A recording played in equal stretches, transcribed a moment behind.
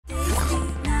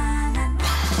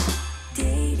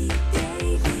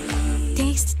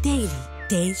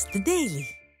Taste the Daily.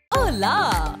 Hola!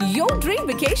 Your dream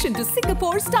vacation to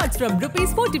Singapore starts from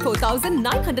rupees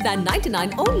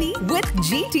 44,999 only with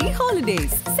GT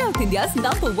Holidays, South India's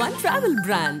 #1 travel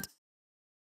brand.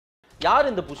 யார்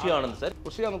இந்த Bussy Anand sir?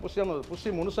 Bussy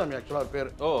Munusamy ஆக்சுவலாக அவர் பேர்.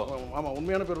 ஓ ஆமாம்,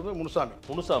 உண்மையான பேர் வந்து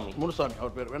முனுசாமி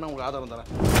அவர் பேர். வேணா உங்களுக்கு ஆதாரம்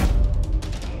தரேன்.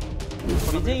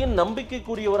 விஜயின்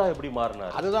நம்பிக்கைக்குரியவரா எப்படி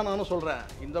மாறினார்? அதுதான் நானும் சொல்றேன்.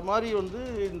 இந்த மாதிரி வந்து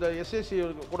இந்த எஸ்எஸ்சி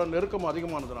கூட நெருக்கம்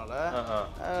அதிகமானதுனால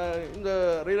இந்த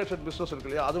ரியல் எஸ்டேட் பிசினஸ் இருக்கு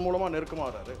இல்லையா, அது மூலமா நெருக்கமா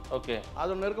வர்றாரு. ஓகே,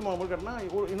 அது நெருக்கமாக கேட்டா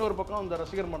இன்னொரு பக்கம் இந்த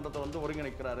ரசிகர் மன்றத்தை வந்து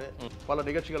ஒருங்கிணைக்கிறாரு. பல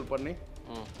நிகழ்ச்சிகள் பண்ணி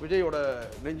விஜயோட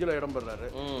நெஞ்சில இடம் பெறாரு.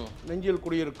 நெஞ்சில்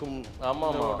குடியிருக்கும்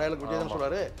டயலாக் விஜய் தான்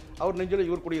சொல்றாரு. அவர் நெஞ்சில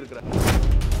இவர் குடியிருக்கிறார்.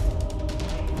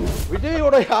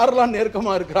 விஜயோட யாரெல்லாம்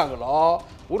நெருக்கமா இருக்கிறாங்களோ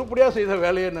உருப்படியா செய்த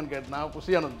வேலையை என்னன்னு கேட்டா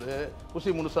புஷி ஆனந்த், புஷி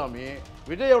முனுசாமி,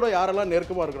 விஜயோட யாரெல்லாம்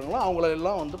நெருக்கமா இருக்கிறாங்களோ அவங்கள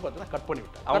எல்லாம் வந்து பார்த்தீங்கன்னா கட் பண்ணி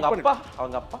விட்டார்.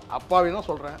 அவங்க அப்பாவையும் தான்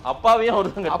சொல்றேன். அப்பாவையும்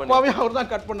அவர் தான்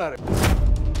கட் பண்ணாரு.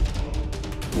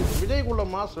 விஜய்க்குள்ள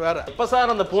மாஸ் வேற. எப்ப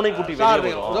சார் அந்த பூனைக்குட்டி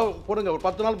போடுங்க, ஒரு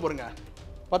 10 நாள் போடுங்க,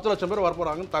 10 லட்சம் பேர்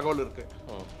வரப்போறாங்கன்னு தகவல் இருக்கு.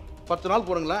 10 நாள்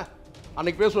போடுங்களேன்,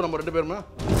 அன்னைக்கு பேசுவோம் நம்ம 2 பேருமே.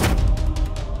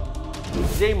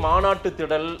 விஜய் மாநாட்டு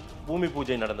திடல் பூமி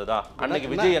பூஜை நடந்ததா? அன்னைக்கு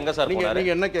விஜய் எங்க சார் போனாரு?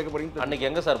 நீங்க என்ன கேட்க போறீங்க? அன்னைக்கு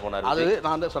எங்க சார் போனாரு? அது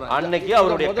நான் தான் சொன்னேன். அன்னைக்கு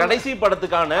அவருடைய கடைசி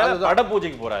படத்துக்கான பட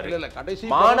பூஜைக்கு போறாரு. இல்ல கடைசி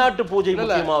மாநாட்டு பூஜை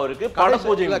முக்கியமா இருக்கு, பட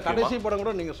பூஜை இல்ல. கடைசி படம்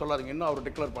கூட நீங்க சொல்லாதீங்க, இன்னும் அவர்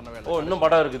டிக்ளேர் பண்ணவே இல்லை. ஓ, இன்னும்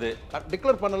படம் இருக்குது,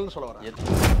 டிக்ளேர் பண்ணலன்னு சொல்ல வரேன்.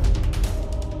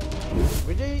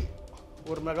 விஜய்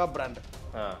ஒரு மெகா பிராண்ட்,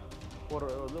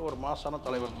 ஒரு மாசான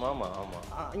தலைவர். ஆமா ஆமா.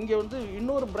 இங்க வந்து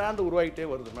இன்னொரு பிராண்ட் உருவாகிட்டே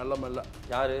வருது மெல்ல மெல்ல.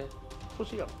 யாரு?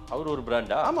 புஷியான். அவர் ஒரு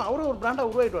பிராண்டா? ஆமா, அவரு ஒரு பிராண்டா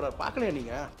உருவாகிட்டு வர்றாரு. பார்க்கலையா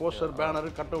நீங்க? போஸ்டர், பேனர்,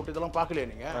 கட் அவுட் இதெல்லாம் பார்க்கலையா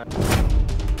நீங்க?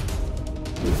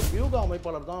 வியூக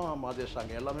அமைப்பாளர் தான்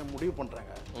மாதேஷாங்க எல்லாமே முடிவு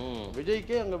பண்றாங்க.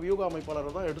 விஜய்க்கே அங்க வியூக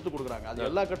அமைப்பாளர் தான் எடுத்து கொடுக்குறாங்க. அது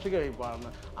எல்லா கட்சிக்கும். இப்போ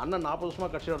அண்ணன் 40 வருஷமா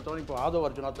கட்சி நடத்தவங்க இப்போ ஆதவ்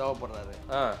அர்ஜுனா தேவைப்படுறாரு.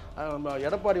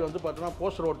 எடப்பாடி வந்து பார்த்தீங்கன்னா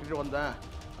போஸ்டர் ஓட்டிட்டு வந்தேன்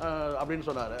அப்படின்னு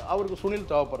சொன்னாரு, அவருக்கு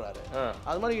சுனில் தேவைப்படுறாரு.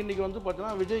 அது மாதிரி இன்னைக்கு வந்து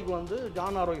பார்த்தீங்கன்னா விஜய்க்கு வந்து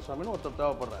ஜான் ஆரோக்கியசாமின்னு ஒருத்தர்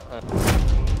தேவைப்படுறாரு.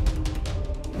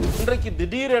 இன்றைக்கு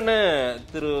திடீரென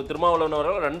திருமாவளவன்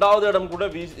அவர்கள் 2வது இடம் கூட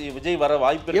விஜய் வர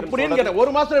வாய்ப்பு எப்படின்னு கேட்டேன்.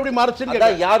 ஒரு மாசம் எப்படி மாறுச்சுன்னு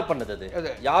யார் பண்ணது?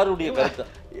 யாருடைய கருத்து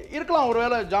இருக்கலாம்?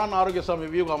 ஒருவேளை ஜான் ஆரோக்கியசாமி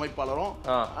வியூக அமைப்பாளரும்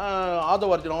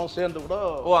ஆதவ் அர்ஜுனாவும் சேர்ந்து கூட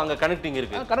அங்க கனெக்டிங்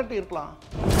இருக்கு. கனெக்ட் இருக்கலாம்.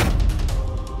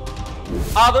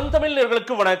 ஆதன்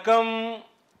தமிழர்களுக்கு வணக்கம்.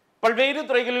 பல்வேறு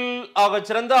துறைகளில் ஆக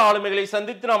சிறந்த ஆளுமைகளை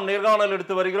சந்தித்து நாம் நேர்காணல்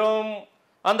எடுத்து வருகிறோம்.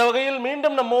 அந்த வகையில்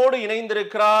மீண்டும் நம்மோடு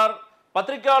இணைந்திருக்கிறார்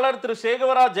பத்திரிகையாளர் திரு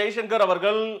சேகவரா ஜெய்சங்கர்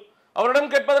அவர்கள். அவரிடம்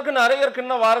கேட்பதற்கு நிறைய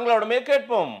இருக்குன்னா வாரங்களோடமே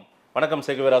கேட்போம். வணக்கம்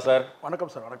சேகவரா சார்.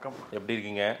 வணக்கம் சார். வணக்கம். எப்படி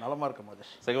இருக்கீங்க? நலமா இருக்கேன்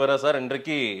சேகவரா சார்.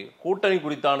 இன்றைக்கு கூட்டணி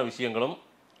குறித்தான விஷயங்களும்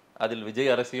அதில்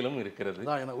விஜய் அரசியலும் இருக்கிறது.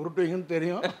 எனக்கு உருட்டுவீங்கன்னு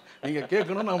தெரியும். நீங்க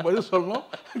கேட்கணும், நான் பதில் சொல்லணும்.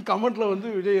 கமெண்ட்ல வந்து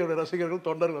விஜயோட ரசிகர்கள்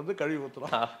தொண்டர்கள் வந்து கழுவி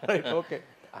ஊற்றலாம். ஓகே,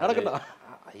 நடக்கட்டும்.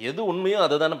 எது உண்மையோ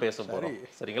அதை தானே பேச போறோம்.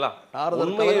 சரிங்களா?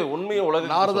 உண்மையை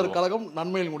உலக நாரதர் கழகம்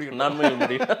நன்மையில் முடியும்.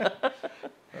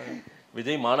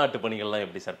 விஜய் மாநாட்டு பணிகள்லாம்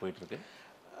எப்படி சார் போயிட்டு இருக்கு?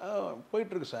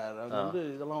 போயிட்டு இருக்கு சார். அது வந்து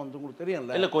இதெல்லாம் வந்து உங்களுக்கு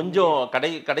தெரியல. இல்ல, கொஞ்சம்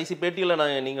கடைசி பேட்டியில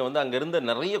நீங்க வந்து அங்க இருந்த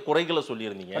நிறைய குறைகளை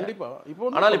சொல்லியிருந்தீங்க. கண்டிப்பா.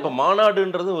 ஆனால் இப்ப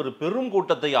மாநாடுன்றது ஒரு பெரும்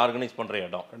கூட்டத்தை ஆர்கனைஸ் பண்ற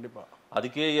இடம். கண்டிப்பா.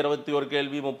 அதுக்கே 21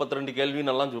 கேள்வி 32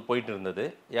 கேள்வின்னு எல்லாம் போயிட்டு இருந்தது.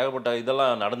 ஏகப்பட்ட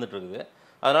இதெல்லாம் நடந்துட்டு இருக்குது.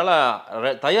 அதனால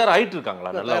தயாராகிட்டு இருக்காங்களா?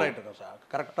 நல்லா தயாராகிட்டு இருக்கோம் சார்.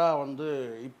 கரெக்டாக வந்து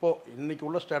இப்போ இன்னைக்கு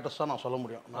உள்ள ஸ்டேட்டஸ் தான் நான் சொல்ல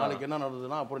முடியும். நாளைக்கு என்ன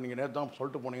நடந்ததுன்னா அப்புறம் நீங்கள் நேற்று தான்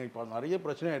சொல்லிட்டு போனீங்க. இப்போ நிறைய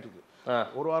பிரச்சனை ஆகிட்டு இருக்கு.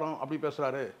 ஒரு வாரம் அப்படி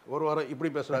பேசுறாரு, ஒரு வாரம் இப்படி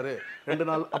பேசுறாரு, 2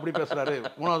 நாள் அப்படி பேசுறாரு,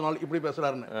 3வது நாள் இப்படி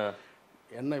பேசுறாருன்னு.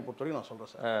 என்னை பொறுத்தவரைக்கும் நான்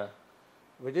சொல்கிறேன் சார்,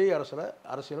 விஜய்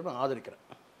அரசியலை நான் ஆதரிக்கிறேன்.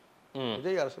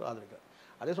 விஜய் அரசியலை ஆதரிக்கிறேன்.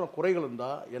 அதே சொல்ல குறைகள்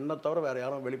இருந்தால் என்னை தவிர வேறு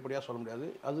யாரும் வெளிப்படையாக சொல்ல முடியாது.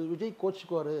 அது விஜய்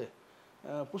கோச்சுக்குவார்,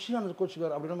 புஷியானது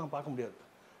கோச்சுக்குவார் அப்படின்னா நான் பார்க்க முடியாது.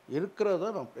 இருக்கிறத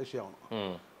நான் பேசி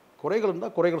ஆகணும். குறைகள்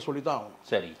இருந்தால் குறைகள் சொல்லி தான் ஆகணும்.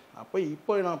 சரி. அப்போ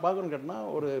இப்போ நான் பார்க்கணுன்னு கேட்டால்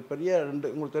ஒரு பெரிய 2,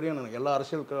 உங்களுக்கு தெரியும், எல்லா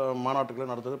அரசியல்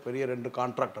மாநாட்டுகளும் நடத்துறது பெரிய 2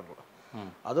 கான்ட்ராக்டர்கள்.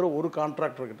 அதில் ஒரு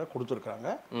கான்ட்ராக்டர்கிட்ட கொடுத்துருக்காங்க.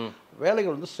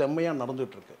 வேலைகள் வந்து செம்மையாக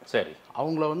நடந்துகிட்டு இருக்கு. சரி.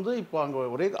 அவங்கள வந்து இப்போ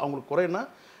அங்கே அவங்களுக்கு குறைன்னா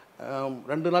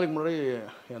 2 நாளைக்கு முன்னாடி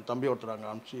என் தம்பி ஒருத்தர் அங்கே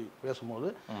அனுப்பிச்சு பேசும்போது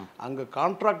அங்கே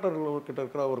கான்ட்ராக்டர்கள்கிட்ட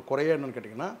இருக்கிற ஒரு குறையே என்னன்னு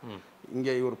கேட்டிங்கன்னா,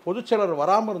 இங்கே ஒரு பொதுச்செயலர்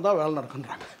வராமல் இருந்தால் வேலை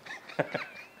நடக்குன்றாங்க.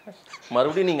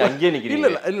 மறுபடியும் நீங்க அங்கேயே நிக்கிறீங்க?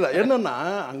 இல்ல என்னன்னா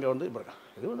அங்க வந்து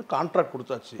இது வந்து கான்ட்ராக்ட்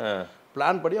கொடுத்தாச்சு,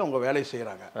 பிளான் படி அவங்க வேலையை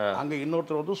செய்யறாங்க. அங்க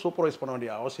இன்னொருத்தர் வந்து சூப்பர்வைஸ் பண்ண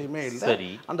வேண்டிய அவசியமே இல்லை.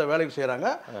 அந்த வேலைக்கு செய்யறாங்க.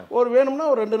 ஒரு வேணும்னா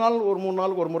ஒரு 2 நாள் ஒரு 3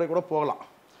 நாளுக்கு ஒரு முறை கூட போகலாம்.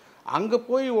 அங்க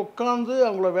போய் உட்காந்து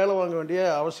அவங்கள வேலை வாங்க வேண்டிய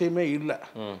அவசியமே இல்லை.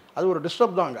 அது ஒரு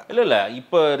டிஸ்டர்ப் தாங்க. இல்ல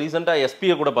இப்ப ரீசெண்டா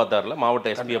எஸ்பியை கூட பார்த்தாருல,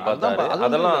 மாவட்ட எஸ்பியை பார்த்தாரு.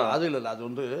 அதெல்லாம் அது இல்லை. அது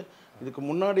வந்து இதுக்கு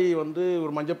முன்னாடி வந்து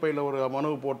ஒரு மஞ்சப்பையில் ஒரு மனு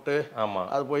போட்டு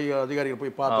அது போய் அதிகாரிகள்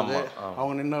போய் பார்த்தது,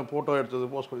 அவங்க நின்று ஃபோட்டோ எடுத்தது,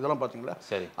 போஸ்ட் இதெல்லாம் பார்த்தீங்களா.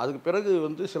 அதுக்கு பிறகு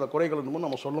வந்து சில குறைகள்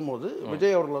நம்ம சொல்லும் போது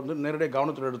விஜய் அவர்கள் வந்து நேரடியாக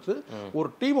கவனத்தில் எடுத்து ஒரு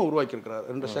டீமை உருவாக்கியிருக்கிறார்.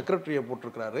 2 செக்ரட்டரியை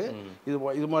போட்டிருக்கிறாரு.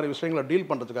 இது மாதிரி விஷயங்களை டீல்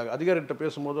பண்ணுறதுக்காக. அதிகாரிகிட்ட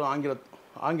பேசும்போது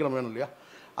ஆங்கிலம் வேணும் இல்லையா,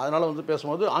 அதனால் வந்து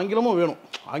பேசும்போது ஆங்கிலமும் வேணும்.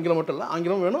 ஆங்கிலம் மட்டும் இல்லை,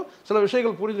 ஆங்கிலம் வேணும். சில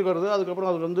விஷயங்கள் புரிஞ்சுக்கிறது, அதுக்கப்புறம்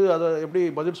அது வந்து அதை எப்படி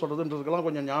பதில் சொல்கிறதுன்றதுக்கெல்லாம்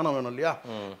கொஞ்சம் ஞானம் வேணும் இல்லையா.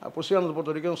 புஷியானதை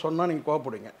பொறுத்த வரைக்கும் சொன்னால் நீங்கள்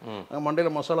கோவப்படுவீங்க.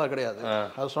 மண்டையில் மசாலா கிடையாது.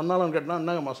 அது சொன்னாலும் கேட்டால்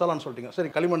என்னங்க மசாலான்னு சொல்லிட்டீங்க.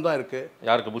 சரி, களிமண் தான் இருக்குது.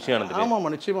 யாருக்கு? புஷியானது.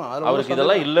 ஆமாம், நிச்சயமா. அவருக்கு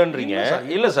இதெல்லாம் இல்லைன்றீங்க.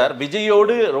 இல்லை சார்,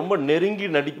 விஜயோடு ரொம்ப நெருங்கி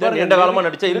நடித்த நீண்ட காலமாக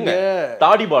நடித்த இருங்க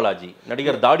தாடி பாலாஜி,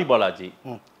 நடிகர் தாடி பாலாஜி.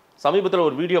 சமீபத்தில்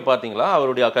ஒரு வீடியோ பார்த்தீங்களா?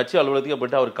 அவருடைய கட்சி அலுவலகத்துக்கு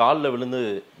போயிட்டு அவர் காலில் விழுந்து,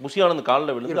 புஷியானந்த்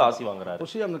காலில் விழுந்து ஆசி வாங்குறாரு.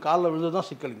 புஷியானந்த் காலில் விழுந்து தான்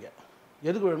சிக்கலிங்க.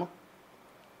 எதுக்கு வேணும்?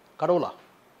 கடவுளா?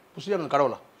 புஷியானந்த்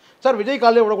கடவுளா? சார், விஜய்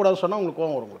காலையில் விடக்கூடாது சொன்னால் உங்களுக்கு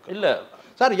கோவம் வரும். உங்களுக்கு இல்லை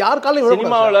சார், யார் காலையும்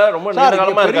சினிமாவில்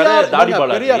ரொம்ப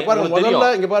பெரியார் பாருங்க.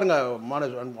 முதல்ல இங்கே பாருங்க,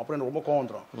 அப்படின்னு ரொம்ப கோவம்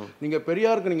வந்துடும். நீங்கள்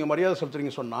பெரியாருக்கு நீங்கள் மரியாதை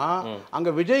செலுத்துறீங்க சொன்னால்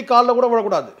அங்கே விஜய் காலில் கூட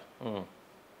விடக்கூடாது.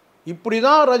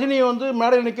 இப்படிதான் ரஜினியை வந்து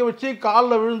மேடையில் நிற்க வச்சு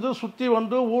காலில் விழுந்து சுற்றி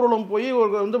வந்து ஊர்வலம் போய் ஒரு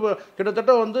வந்து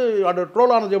கிட்டத்தட்ட வந்து அது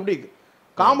ட்ரோல் ஆனது. எப்படி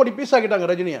காமெடி பீஸ் ஆக்கிட்டாங்க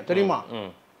ரஜினியை, தெரியுமா?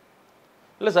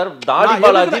 இல்ல சார், தாடி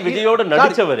பாலாஜி விஜயோட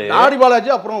நடிச்சவர். தாடி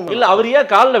பாலாஜி அப்புறம் இல்ல, அவர் ஏன்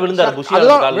காலில் விழுந்தார்?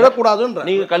 அதெல்லாம் விழக்கூடாதுன்ற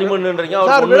நீங்க களிமண்ன்றீங்க.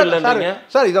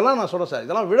 சார், இதெல்லாம் நான் சொல்றேன் சார்,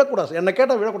 இதெல்லாம் விழக்கூடாது. என்ன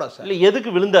கேட்டா விழக்கூடாது சார். இல்ல,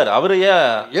 எதுக்கு விழுந்தார்? அவரு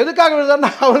எதுக்காக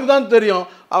விழுந்தாருன்னா அவருக்கு தான் தெரியும்.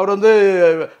 அவர் வந்து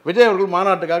விஜய் அவர்கள்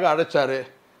மாநாட்டுக்காக அழைச்சாரு.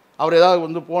 அவர் ஏதாவது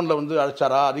வந்து போன்ல வந்து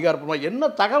அழைச்சாரா? அதிகாரப்பூர்வமாக என்ன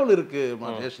தகவல் இருக்கு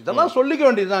மகேஷ்? இதெல்லாம் சொல்லிக்க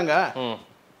வேண்டியதுதாங்க.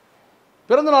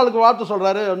 பிறந்த நாளுக்கு வாழ்த்து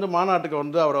சொல்றாரு, வந்து மாநாட்டுக்கு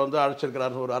வந்து அவரை வந்து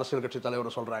அழைச்சிருக்கிறாரு ஒரு அரசியல் கட்சி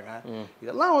தலைவர் சொல்றாங்க.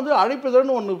 இதெல்லாம் வந்து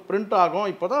அழைப்பதுன்னு ஒன்று பிரிண்ட் ஆகும்.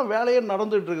 இப்போதான் வேலையே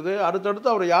நடந்துட்டு இருக்குது. அடுத்தடுத்து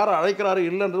அவர் யாரை அழைக்கிறாரு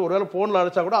இல்லைன்றது ஒருவேளை போன்ல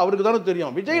அழைச்சா கூட அவருக்கு தானே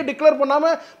தெரியும். விஜய் டிக்ளேர்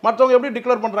பண்ணாம மற்றவங்க எப்படி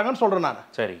டிக்ளேர் பண்றாங்கன்னு சொல்றேன் நான்.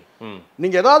 சரி,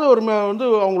 நீங்க ஏதாவது ஒரு வந்து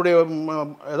அவங்களுடைய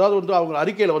ஏதாவது வந்து அவங்க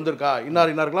அறிக்கையில் வந்திருக்கா,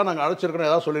 இன்னாருக்கெல்லாம் நாங்கள் அழைச்சிருக்கோம்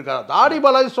ஏதாவது சொல்லியிருக்காரு? தாடி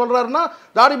பாலாஜி சொல்றாருன்னா,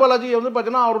 தாடி பாலாஜி வந்து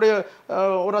பார்த்தீங்கன்னா அவருடைய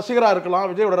ஒரு ரசிகராக இருக்கலாம்,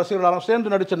 விஜயோட ரசிகராக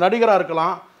சேர்ந்து நடிச்ச நடிகராக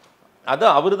இருக்கலாம்.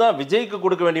 அதான் அவரு தான் விஜய்க்கு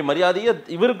கொடுக்க வேண்டிய மரியாதையை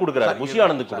இவருக்கு கொடுக்குறாரு,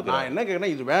 புஷியானந்துக்கு கொடுக்குறாரு. நான் என்ன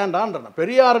கேட்குறேன், இது வேண்டான்றேன்.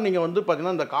 பெரியாரை நீங்கள் வந்து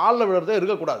பார்த்தீங்கன்னா இந்த காலில் விழுறதே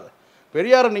இருக்கக்கூடாது.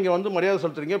 பெரியாரை நீங்கள் வந்து மரியாதை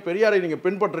செலுத்துறீங்க, பெரியாரை நீங்கள்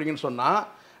பின்பற்றுறீங்கன்னு சொன்னால்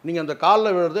நீங்கள் அந்த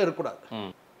காலில் விழுறதே இருக்கக்கூடாது.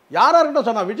 யாரா இருக்கட்டும்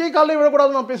சொன்னா விஜய் காலையில்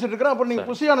விழக்கூடாதுன்னு நான் பேசிட்டு இருக்கிறேன். அப்போ நீங்கள்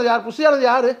புஷியானது யார்? புஷியானது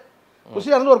யாரு?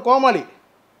 புஷியானது ஒரு கோமாளி.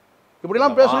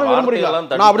 இப்படிலாம் பேசணும் விரும்புறீங்களா?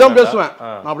 நான்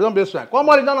அப்படிதான் பேசுவேன்.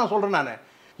 கோமாளி தான் நான் சொல்றேன். நான்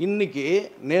இன்னைக்கு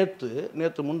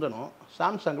நேத்து முந்தனும்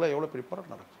சாம்சங்ல எவ்வளவு பெரிய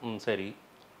போராட்டம் நடக்கும். சரி,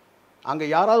 அங்க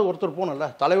யாராவது ஒருத்தர் போனல,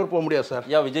 தலைவர் போக முடியாது சார்.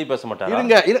 ஏன் விஜய் பேச மாட்டாரு?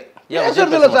 இருங்க,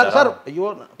 பேசுறது இல்ல சார். சார் ஐயோ,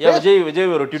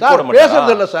 விஜய் ஒரு ட்வீட் போட மாட்டாரு.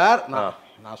 பேசுறது இல்ல சார்.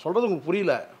 நான் சொல்றது உங்களுக்கு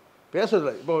புரியல.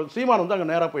 பேசுறதுல இப்போ சீமான் வந்து அங்கே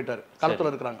நேராக போயிட்டாரு. களத்தில்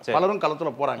இருக்கிறாங்க, பலரும்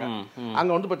களத்தில் போகிறாங்க.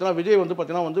 அங்கே வந்து பார்த்தீங்கன்னா விஜய் வந்து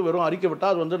பார்த்தீங்கன்னா வந்து வெறும் அறிக்கை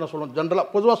விட்டால் அது வந்து நான் சொல்லுவேன் ஜென்ரலாக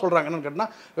பொதுவாக சொல்கிறாங்க. என்னன்னு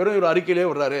கேட்டால் வெறும் ஒரு அறிக்கையிலே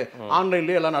விடுறாரு,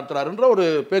 ஆன்லைன்லேயே எல்லாம் நடத்துறாருன்ற ஒரு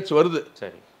பேச்சு வருது.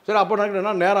 சரி சரி, அப்போ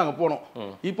நினைக்கிறேன்னா நேரம் அங்கே போகணும்.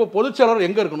 இப்போ பொதுச்செயலாளர்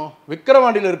எங்கே இருக்கணும்?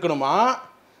 விக்கிரவாண்டியில் இருக்கணுமா?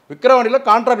 விக்கிரவாண்டியில்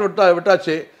கான்ட்ராக்ட்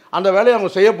விட்டாச்சு, அந்த வேலையை அவங்க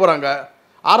செய்ய போகிறாங்க.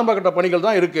 ஆரம்ப கட்ட பணிகள்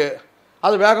தான் இருக்குது,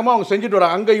 அது வேகமாக அவங்க செஞ்சுட்டு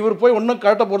வராங்க. அங்கே இவர் போய் ஒன்றும்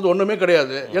கரெக்டாக போகிறது ஒன்றுமே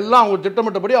கிடையாது, எல்லாம் அவங்க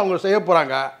திட்டமிட்டபடி அவங்க செய்ய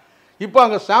போகிறாங்க. இப்போ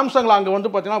அங்கே சாம்சங்கில் அங்கே வந்து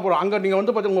பார்த்தீங்கன்னா அங்கே நீங்கள்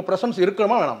வந்து பார்த்தீங்கன்னா உங்கள் ப்ரெசன்ஸ்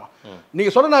இருக்கணுமா வேணாமா?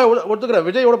 நீங்கள் சொல்ல நான் ஒத்துக்கிறேன்,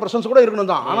 விஜயோட ப்ரெசன்ஸ் கூட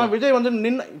இருக்கணும் தான். ஆனால் விஜய் வந்து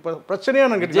நின்று இப்போ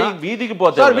பிரச்சனையாக நான் வீதிக்கு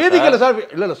போகிறேன் சார். வீதிக்கு இல்லை சார்,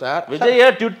 இல்லை சார், விஜய்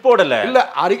ட்வீட் போடலை இல்லை,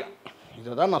 அறிக்கை.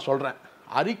 இதை தான் நான் சொல்கிறேன்,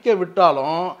 அறிக்கை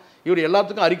விட்டாலும் இவர்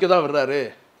எல்லாத்துக்கும் அறிக்கை தான் விடுறாரு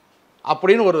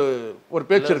அப்படின்னு ஒரு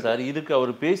பேச்சு இருக்கு சார். இதுக்கு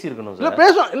அவர் பேசியிருக்கணும் இல்லை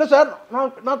பேசும் இல்லை சார்,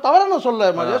 நான் தவறான சொல்ல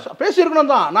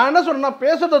பேசியிருக்கணும் தான். நான் என்ன சொல்றேன்னா,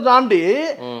 பேசுறதை தாண்டி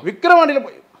விக்கிரவாண்டியில்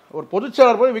போய் ஒரு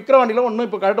பொதுச்செயலாளர் போய் விக்கிரவாண்டியில் ஒன்றும்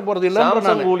இப்போ கட்ட போறது இல்லை.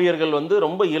 ஊழியர்கள் வந்து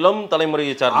ரொம்ப இளம்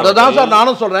தலைமுறையை சார். அதான் சார்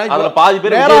நானும் சொல்றேன், அதில் பாதி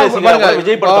பேர்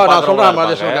விஜய் நான்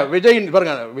சொல்றேன். விஜய்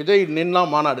பாருங்க, விஜய் நின்னா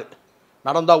மாநாடு,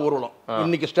 நடந்தா ஊர்வலம்,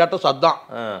 இன்னைக்கு ஸ்டேட்டஸ்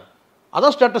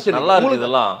அதான் ஸ்டேட்டஸ். நல்லா இருக்கு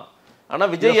இதெல்லாம். ஆனா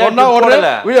விஜய்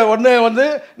ஒண்ணு வந்து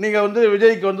நீங்க வந்து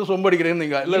விஜய்க்கு வந்து சொம்படிக்கிறீங்க,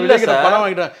 நீங்க இல்ல விஜய்க்கு பணம்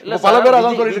வாங்கிட்டேன் பல பேர்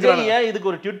அதான் சொல்லிட்டு இருக்காங்க. ஏன் இதுக்கு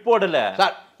ஒரு ட்வீட் போடல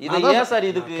சார்? இது ஏன் சார்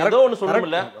இதுக்கு ஏதோ ஒன்னு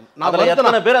சொல்லணும்ல? அதுல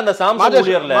எத்தனை பேர் அந்த சாம்சங்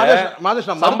ஊழியர்ல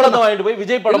சம்பளம் வாங்கிட்டு போய்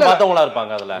விஜய் படம் பார்த்தவங்களா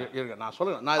இருப்பாங்க? அதுல நான்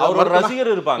சொல்றேன், நான் அவர் ஒரு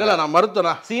ரசிகர் இருப்பாங்க. இல்ல நான்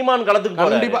மறுத்தேனா, சீமான் களத்துக்கு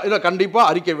கண்டிப்பா இல்ல, கண்டிப்பா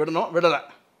அறிக்கை விடணும், விடல.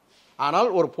 ஆனால்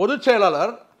ஒரு பொதுச்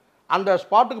செயலாளர் அந்த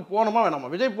ஸ்பாட்டுக்கு போகணுமா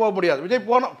வேணாமா? விஜய் போக முடியாது, விஜய்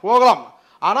போகலாம்,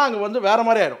 ஆனா அங்க வந்து வேற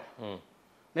மாதிரி ஆயிடும்,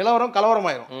 நிலவரம் கலவரம்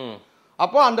ஆயிரும்.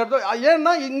 அப்போ அந்த இடத்துல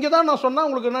ஏன்னா இங்கே தான் நான் சொன்னா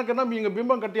உங்களுக்கு என்ன கேட்டா, நீங்க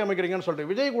பிம்பம் கட்டி அமைக்கிறீங்கன்னு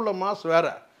சொல்லிட்டு விஜய்க்குள்ள மாஸ் வேற.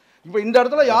 இப்போ இந்த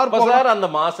இடத்துல யார் சார் அந்த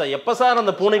மாசம் எப்ப சார்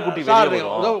அந்த பூனைக்குட்டி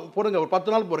போடுங்க, ஒரு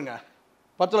 10 நாள் போடுங்க,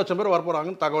 10 லட்சம் பேர் வர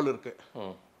போறாங்கன்னு தகவல் இருக்கு.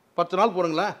 10 நாள்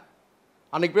போடுங்களேன்,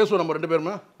 அன்னைக்கு பேசுவோம் நம்ம 2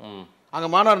 பேருமே. அங்க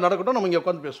மாநாடு நடக்கட்டும், நம்ம இங்க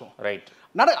உட்கார்ந்து பேசுவோம். ரைட்.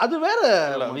 அது வேற.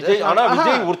 விஜய் ஆனா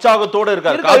விஜய் உற்சாகத்தோட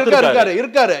இருக்காரு.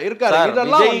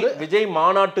 இதெல்லாம் விஜய்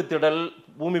மாநாட்டு திடல்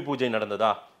பூமி பூஜை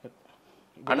நடந்ததா?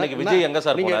 அன்னைக்கு விஜய் எங்க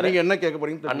சார் போனாரு? நீங்க என்ன கேட்க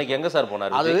போறீங்க? அன்னைக்கு எங்க சார்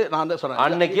போனாரு? அது நான் தான் சொல்றேன்.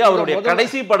 அன்னைக்கு அவருடைய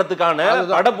கடைசி படத்துக்கான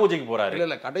பட பூஜைக்கு போறாரு.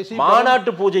 இல்ல கடைசி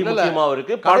மாநாட்டு பூஜை முக்கியமா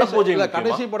இருக்கு, பட பூஜை இல்ல.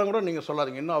 கடைசி படம் கூட நீங்க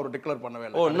சொல்லாதீங்க, இன்னும் அவர் டிக்ளேர் பண்ணவே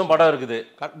இல்ல. ஓ, இன்னும் படம் இருக்குது.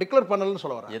 டிக்ளேர் பண்ணலன்னு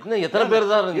சொல்ல வரேன். எத்தனை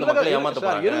பேர் தான் இந்த மக்களை ஏமாத்த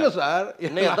போறாங்க? இருங்க சார்,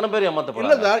 இன்னும் எத்தனை பேர் ஏமாத்த போறாங்க?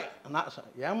 இல்ல சார், நான்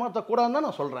ஏமாத்த கூடாதுன்னு தான்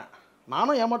நான் சொல்றேன்.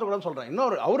 நானும் ஏமாத்த கூடாதுன்னு சொல்றேன்.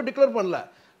 இன்னும் அவர் டிக்ளேர் பண்ணல.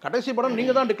 கடைசி படம்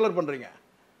நீங்க தான் டிக்ளேர் பண்றீங்க.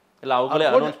 இல்ல, அவங்களே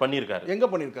அனௌன்ஸ் பண்ணிருக்காரு. எங்க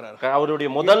பண்ணிருக்காரு? அவருடைய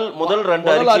முதல்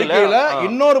ரெண்டு அறிக்கையில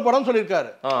இன்னொரு படம் சொல்லிருக்காரு.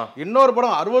 இன்னொரு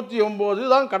படம் 69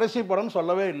 தான் கடைசி படம்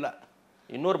சொல்லவே இல்ல.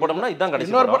 இன்னொரு படம்னா இதான்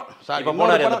கடைசி படம். இப்ப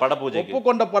போனாரு அந்த பட பூஜைக்கு.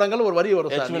 ஒப்புக்கொண்ட படங்கள் ஒரு வரி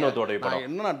வரும் சார். நான்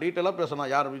என்ன டீடைலா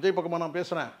பேசணும்? யார் விஜய் பக்கமா நான்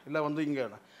பேசுறேன் இல்ல வந்து இங்க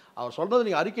அவர் சொல்றது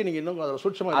நீங்க அறிக்கை நீங்க இன்னும் அதல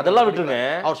சூட்சமா அதெல்லாம் விட்டுருங்க.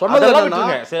 அவர் சொன்னதெல்லாம்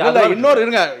விட்டுருங்க. இல்ல இன்னொரு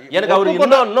இருங்க, எனக்கு அவர்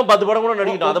இன்னும் 10 படம் கூட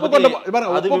நடிக்கட்டும். அத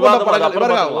பத்தி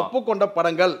ஒப்புக்கொண்ட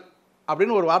படங்கள்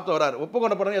அப்படின்னு ஒரு வார்த்தை வராரு.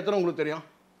 ஒப்புக்கொண்ட படம் எத்தனை உங்களுக்கு தெரியும்?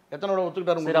 எத்தனோட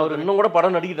ஒத்துக்கிட்டாரு? சரி, அவர் இன்னும் கூட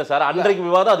படம் நடிக்கிட்ட சார். அன்றைக்கு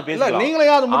விவாதம் அது பேசலாம். நீங்களே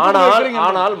அது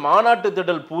ஆனால் மாநாட்டு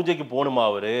திடல் பூஜைக்கு போணுமா?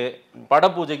 அவரு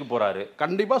பட பூஜைக்கு போறாரு.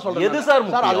 கண்டிப்பா சொல்றேன். எது சார்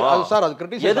முக்கியம்? சார் அது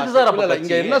கிரிட்டிசைஸ் எதுக்கு சார்? இல்ல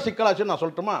இங்க என்ன சிக்கலாச்சுன்னு நான்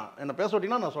சொல்லட்டுமா? என்ன பேச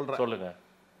விட்டீங்கன்னா நான் சொல்றேன். சொல்லுங்க.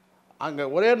 அங்கே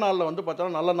ஒரே நாளில் வந்து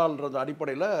பார்த்தோன்னா நல்ல நாள்ன்ற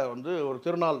அடிப்படையில் வந்து ஒரு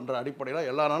திருநாள்ன்ற அடிப்படையில்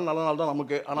எல்லா நாளும் நல்ல நாள் தான்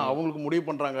நமக்கு. ஆனால் அவங்களுக்கு முடிவு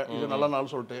பண்ணுறாங்க இது நல்ல நாள்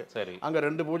சொல்லிட்டு. சரி, அங்கே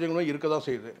 2 பூஜைகளும் இருக்க தான்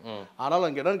செய்யுது. ஆனால்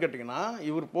அங்கே என்னன்னு கேட்டிங்கன்னா,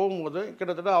 இவர் போகும்போது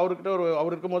கிட்டத்தட்ட அவர்கிட்ட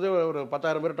அவர் இருக்கும்போதே ஒரு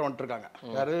 10,000 பேர்கிட்ட வந்துட்டுருக்காங்க.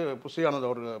 யார்? புஸ்ஸி ஆனந்த்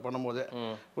அவர் பண்ணும்போதே.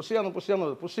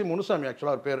 புஸ்ஸி முனுசாமி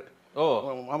ஆக்சுவலாக அவர் பேர். ஓ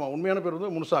ஆமாம், உண்மையான பேர்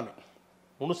வந்து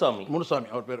முனுசாமி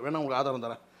அவர் பேர். வேணா உங்களுக்கு ஆதாரம்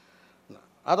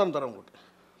தரேன் உங்களுக்கு.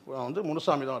 வந்து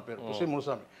முனுசாமி தான் அவர் பேர், புஸ்ஸி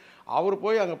முனுசாமி. அவர்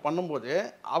போய் அங்கே பண்ணும்போது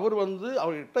அவர் வந்து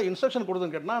அவர்கிட்ட இன்ஸ்ட்ரக்ஷன்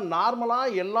கொடுத்துன்னு கேட்டால்,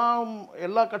 நார்மலாக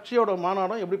எல்லா கட்சியோட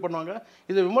மாநாடும் எப்படி பண்ணுவாங்க,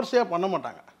 இதை விமர்சையாக பண்ண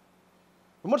மாட்டாங்க.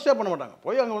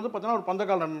 போய் அங்கே வந்து பார்த்தீங்கன்னா ஒரு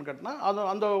பந்தக்கால் நடன்னு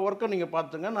கேட்டால் அந்த ஒர்க்கை நீங்கள்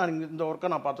பார்த்துங்க, நான் இந்த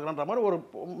ஒர்க்கை நான் பார்த்துக்கிறேன்ற மாதிரி ஒரு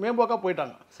மேம்போக்காக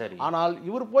போயிட்டாங்க. சரி. ஆனால்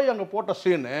இவர் போய் அங்கே போட்ட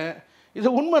சீனு இது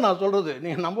உண்மை. நான் சொல்கிறது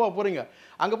நீங்கள் நம்ப போகிறீங்க.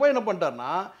 அங்கே போய் என்ன பண்ணிட்டாருன்னா,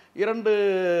 2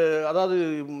 அதாவது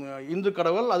இந்து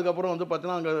கடவுள், அதுக்கப்புறம் வந்து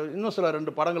பார்த்தீங்கன்னா அங்கே இன்னும் சில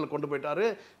 2 படங்கள் கொண்டு போயிட்டாரு.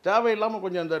 தேவையில்லாமல்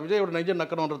கொஞ்சம் இந்த விஜயோட நெஞ்ச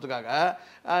நக்கணுன்றதுக்காக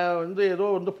வந்து ஏதோ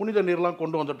வந்து புனித நீர்லாம்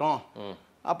கொண்டு வந்துட்டோம்.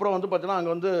 அப்புறம் வந்து பார்த்தீங்கன்னா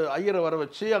அங்கே வந்து ஐயரை வர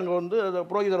வச்சு, அங்கே வந்து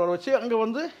புரோகிதர் வர வச்சு, அங்கே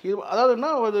வந்து அதாவது என்ன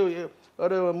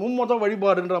ஒரு மும்மத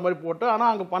வழிபாடுன்ற மாதிரி போட்டு,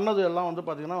 ஆனால் அங்கே பண்ணது எல்லாம் வந்து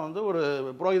பார்த்தீங்கன்னா வந்து ஒரு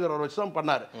புரோகிதர் வர வச்சு தான்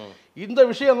பண்ணார். இந்த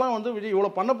விஷயம்லாம் வந்து விஜய்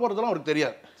இவ்வளோ பண்ண போகிறதுலாம் அவருக்கு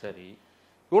தெரியாது. சரி,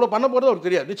 இவ்வளோ பண்ண போகிறது அவருக்கு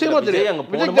தெரியாது. நிச்சயமா தெரியாது.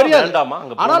 விஜய் தெரியாது.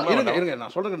 ஆனால் இருங்க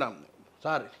நான் சொல்றேன்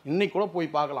சார், இன்னைக்கு கூட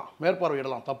போய் பார்க்கலாம்,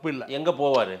 மேற்பார்வையிடலாம், தப்பு இல்லை. எங்க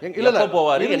போவாரு? இல்ல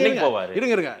போவாரு, என்னைக்கு போவாரு?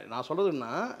 இருங்க நான்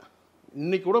சொல்றதுன்னா,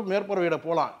 இன்னைக்கு கூட மேற்பார்வையிட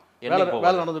போகலாம்.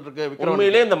 வேலை நடந்துட்டு இருக்கு.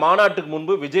 உண்மையிலே இந்த மாநாட்டுக்கு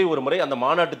முன்பு விஜய் ஒரு முறை அந்த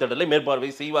மாநாட்டு திடலை மேற்பார்வை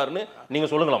செய்வார்னு நீங்க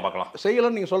சொல்லுங்களா பார்க்கலாம்.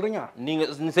 செய்யலன்னு நீங்க சொல்றீங்க. நீங்க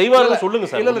செய்வார்னு சொல்லுங்க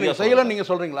சார். இல்ல நீங்க செய்யலன்னு நீங்க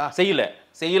சொல்றீங்களா?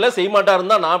 செய்ய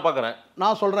மாட்டாருன்னு தான் நான் பார்க்கறேன்.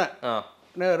 நான் சொல்றேன்.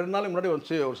 2 நாளைக்கு முன்னாடி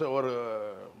வந்து ஒரு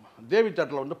தேவி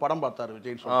தேட்டர்ல வந்து படம் பார்த்தாரு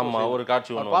விஜய். ஆமா, ஒரு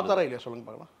காட்சி ஒன்று பார்த்தாரா இல்லையா சொல்லுங்க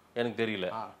பார்க்கலாம். எனக்கு தெரியல.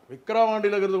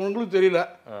 விக்ரவாண்டியில இருக்கிறது உங்களுக்கு தெரியல,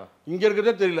 இங்க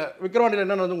இருக்கிறதே தெரியல. விக்ரவாண்டியில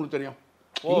என்ன வந்து உங்களுக்கு தெரியும்?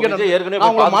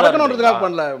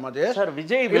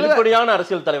 விஜய் வெளிப்படையான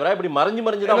அரசியல் தலைவரா இப்படி மறைஞ்சு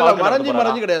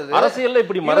கிடையாது. அரசியல்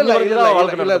இப்படி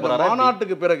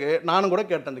மாநாட்டுக்கு பிறகு நானும் கூட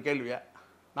கேட்டேன் இந்த கேள்வியை.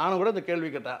 இந்த கேள்வி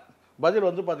கேட்டேன். பதில்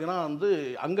வந்து பார்த்தீங்கன்னா வந்து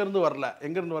அங்கேருந்து வரல.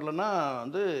 எங்கேருந்து வரலன்னா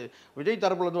வந்து விஜய்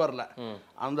தரப்புலேருந்து வரல,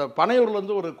 அந்த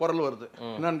பனையூர்லேருந்து ஒரு குரல் வருது.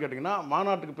 என்னன்னு கேட்டிங்கன்னா,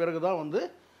 மாநாட்டுக்கு பிறகு தான் வந்து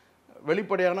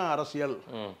வெளிப்படையான அரசியல்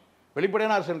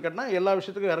கேட்டா எல்லா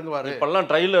விஷயத்துக்கும் இறங்குவாரு. இப்பெல்லாம்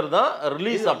ட்ரைலர் தான்,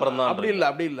 ரிலீஸ் அப்புறம் தான். அப்படி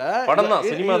இல்ல படம் தான்,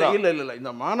 சினிமா தான். இல்ல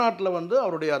இந்த மாநாட்டில் வந்து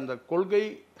அவருடைய அந்த கொள்கை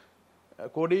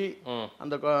கொடி,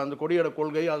 அந்த கொடியோட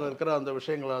கொள்கை, அதில் இருக்கிற அந்த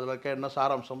விஷயங்கள், அதில் இருக்க என்ன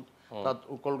சாராம்சம்,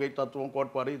 கொள்கை, தத்துவம்,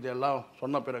 கோட்பாடு, இதெல்லாம்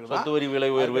சொன்ன பிறகு சொத்துவரி விலை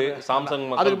உயர்வு, சாம்சங்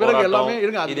அதுக்கு பிறகு எல்லாமே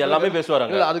இருங்க, இது எல்லாமே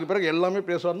பேசுவாங்க. இல்ல அதுக்கு பிறகு எல்லாமே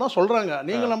பேசுவாருன்னு தான் சொல்றாங்க.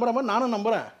 நீங்க நம்புற மாதிரி நானும்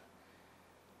நம்புறேன்.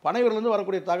 பனையூர்லேருந்து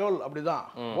வரக்கூடிய தகவல் அப்படிதான்.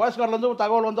 வாய்ஸ் கார்ட்லேருந்து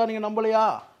தகவல் வந்தா நீங்க நம்பலையா?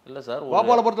 இல்ல சார்,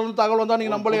 கோபாலபுரத்துல தகவல் வந்தா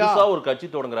நீங்க நம்பலையா? ஒரு கட்சி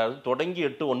தொடங்குறாரு, தொடங்கி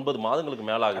 8-9 மாதங்களுக்கு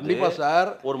மேல ஆகுது. கண்டிப்பா சார்.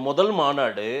 ஒரு முதல்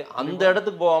மாநாடு அந்த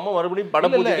இடத்துக்கு போகாம மறுபடியும்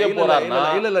படம் பூஜைக்கே போறாருன்னா,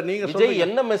 இல்ல நீங்க விஜய்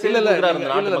என்ன மெசேஜ் கொடுக்கறாரு?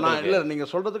 இல்ல நீங்க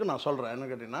சொல்றதுக்கு நான் சொல்றேன். என்ன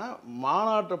கேட்டீங்கன்னா,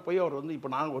 மாநாட்டை போய் அவர் வந்து இப்ப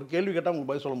நான் ஒரு கேள்வி கேட்டா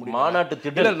உங்களுக்கு பதில் சொல்ல முடியும். மாநாட்டு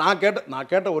திடல் நான்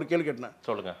கேட்ட ஒரு கேள்வி கேட்டேன்.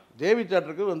 சொல்லுங்க. தேவி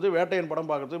தியேட்டருக்கு வந்து வேட்டையன் படம்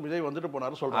பார்க்கறதுக்கு விஜய் வந்துட்டு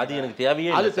போனாரு சொல்றாரு. அது எனக்கு தேவையே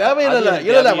இல்ல. அது தேவையில்லை.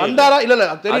 இல்ல வந்தாரா? இல்ல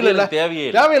தெரியல.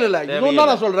 தேவையில்லை. இதுவும்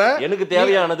தான் நான் சொல்றேன். எனக்கு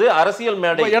தேவையானது அரசியல்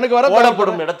மேடை. எனக்கு வர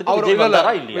இடத்துக்கு விஜய்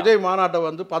வந்தாரா இல்லையா? விஜய் மாநாட்டை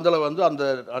வந்து பந்தல வந்து அந்த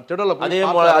திடல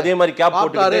அதே மாதிரி கேப்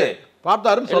போட்டுட்டாரு.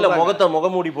 பார்த்தாருன்னு இல்ல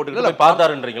முகமூடி போட்டுக்கிட்டு போய்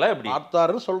பார்த்தாருன்றீங்களா எப்படி?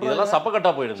 பார்த்தாருன்னு சொல்றேன். இதெல்லாம்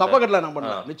சப்பக்கட்டா போயிடும். சப்பக்கட்டல நான்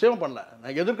பண்ணல, நிச்சயமா பண்ணல.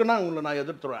 நான் எதிர்க்கனா உங்களை நான்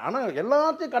எதிர்த்துருவேன். ஆனா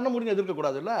எல்லாத்தையும் கண்ண மூடி எதிர்க்க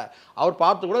கூடாது இல்ல. அவர்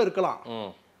பார்த்து கூட இருக்கலாம்,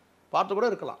 பார்த்து கூட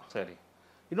இருக்கலாம். சரி,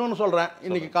 இன்னொன்னு சொல்றேன்.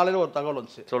 இன்னைக்கு காலையில ஒரு தகவல்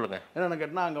வந்துச்சு. சொல்லுங்க. என்னன்னு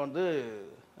கேட்டா அங்க வந்து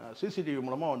சிசிடிவி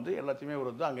மூலமா வந்து எல்லாத்தையுமே ஒரு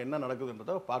வந்து அங்க என்ன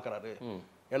நடக்குதுன்றத பாக்குறாரு.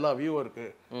 எல்லா வியூவருக்கு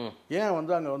ஏன்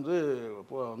வந்து அங்க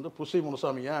வந்து புசி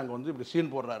முனுசாமி ஏன் அங்க வந்து இப்படி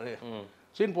சீன்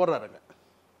போடுறாருங்க.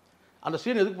 அந்த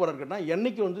சீன் எதுக்கு போறாருன்னா,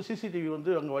 என்னைக்கு வந்து சிசிடிவி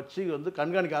வந்து அங்க வச்சு வந்து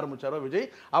கண்காணிக்க ஆரம்பிச்சாரோ விஜய்,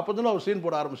 அப்பதான் அவர் சீன்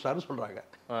போட ஆரம்பிச்சாருன்னு சொல்றாங்க.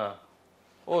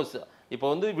 ஓ, இப்போ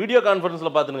வந்து வீடியோ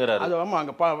கான்ஃபரன்ஸ்ல பாத்துக்கிறாரு. அது ஆமா,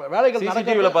 அங்க வேலைகள்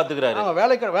சிசிடிவில பாத்துக்கிறாரு. ஆமா,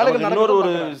 வேலைகள் இன்னொரு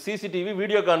ஒரு சிசிடிவி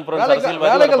வீடியோ கான்ஃபரன்ஸ்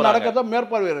வேலைகள் நடக்கத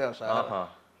மேற்பார்வையிடுறாரு சார்.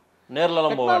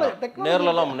 நேர்லலாம் போவாங்க.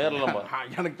 நேர்லலாம்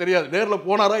எனக்கு தெரியாது, நேர்ல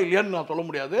போனாரா இல்லையான்னு நான் சொல்ல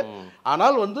முடியாது.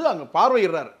 ஆனால் வந்து அங்க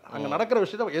பார்வையிடுறாரு. அங்க நடக்கிற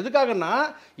விஷயத்தை எதுக்காகன்னா,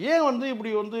 ஏன் வந்து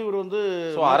இப்படி வந்து இவர் வந்து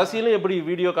அரசியலும் எப்படி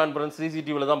வீடியோ கான்ஃபரன்ஸ்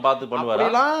சிசிடிவில தான் பார்த்து பண்ணுவாரு.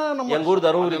 எங்க ஊர்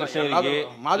தருமபுரி கிருஷ்ணகிரிக்கு,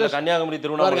 கன்னியாகுமரி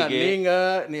திருவண்ணாமலைக்கு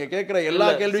நீங்க கேட்கிற எல்லா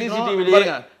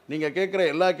கேள்விக்கும் நீங்க கேட்கிற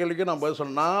எல்லா கேள்விக்கும் நான் பதில்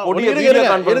சொன்னா,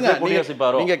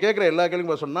 நீங்க கேட்கிற எல்லா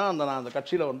கேள்விக்கும் பதில் சொன்னா அந்த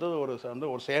கட்சியில வந்து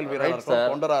ஒரு செயல் வீரரா இருக்கணும்,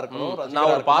 தொண்டரா இருக்கணும்.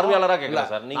 நான் ஒரு பார்வையாளரா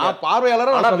கேட்கிறேன் சார். நீங்க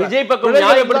பார்வையாளரா, ஆனா விஜய் பக்கம்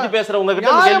நியாயப்படுத்தி பேசுறவங்க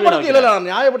கிட்ட நியாயப்படுத்தி இல்ல,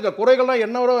 நியாயப்படுத்த குறைகள்லாம்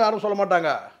என்ன வர யாரும் சொல்ல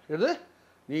மாட்டாங்க. இது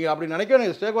நீங்க அப்படி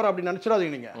நினைக்க ஸ்டேக் அப்படி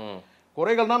நினைச்சிடாதீங்க. நீங்க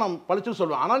குறைகள் தான் நான் பழிச்சு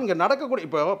சொல்லுவேன். ஆனால் இங்க நடக்கக்கூடிய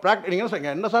இப்போ நீங்க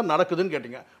என்ன சார் நடக்குதுன்னு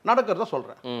கேட்டீங்க, நடக்கிறத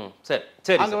சொல்றேன்.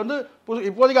 சரி, அங்க வந்து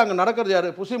இப்போதைக்கு அங்க நடக்கிறது யாரு?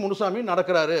 புசி முனுசாமி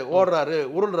நடக்கிறாரு, ஓடுறாரு,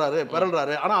 உருள்றாரு,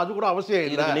 பெறல்றாரு. ஆனா அது கூட அவசியம்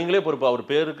இல்லை. நீங்களே பொறுப்பு. அவர்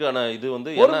பேருக்கு ஆனா இது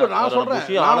வந்து நான் சொல்றேன்,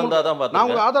 ஆனந்தா தான் பார்த்தேன். நான்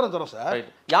உங்களுக்கு ஆதாரம் தரேன் சார்.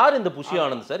 யார் இந்த புஷி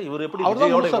ஆனந்த் சார்? இவர் எப்படி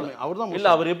விஜயோட இல்ல,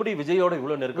 அவர் எப்படி விஜயோட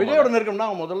இவ்வளவு நெருக்கம்? விஜயோட நெருக்கம்னா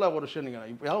முதல்ல ஒரு விஷயம், நீங்க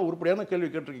இப்போ ஏதாவது உருப்படியான கேள்வி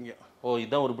கேட்டிருக்கீங்க. ஓ,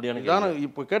 இதான் உருப்படியான கேள்வி.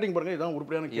 இப்போ கேட்டிங்க பாருங்க, இதான்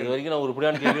உருப்படியான கேள்வி. இது வரைக்கும் நான்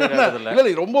உருப்படியான கேள்வி கேட்டதில்லை.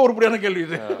 இல்ல, ரொம்ப உருப்படியான கேள்வி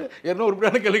இது. என்ன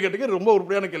உருப்படியான கேள்வி கேட்டீங்க, ரொம்ப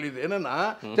உருப்படியான கேள்வி இது. என்னன்னா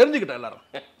தெரிஞ்சுக்கிட்டேன், எல்லாரும்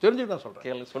தெரிஞ்சுக்கிட்டு தான்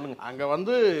சொல்றேன். சொல்லுங்க. அங்க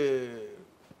வந்து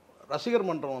ரசிகர்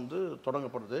மன்றம் வந்து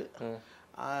தொடங்கப்படுது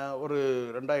ஒரு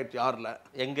 2006ல.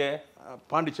 எங்க?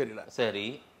 பாண்டிச்சேரியில. சரி,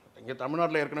 இங்கே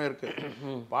தமிழ்நாட்டில் ஏற்கனவே இருக்கு.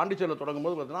 பாண்டிச்சேரியில்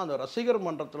தொடங்கும்போது பார்த்தீங்கன்னா அந்த ரசிகர்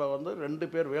மன்றத்தில் வந்து 2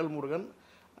 பேர், வேல்முருகன்,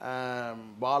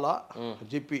 பாலா,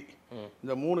 ஜிபி,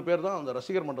 இந்த 3 பேர் தான் அந்த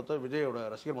ரசிகர் மன்றத்தை, விஜயோட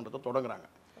ரசிகர் மன்றத்தை தொடங்குறாங்க.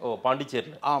 ஓ,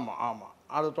 பாண்டிச்சேரியில். ஆமாம்.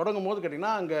 அது தொடங்கும் போது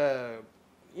கேட்டிங்கன்னா அங்கே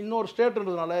இன்னொரு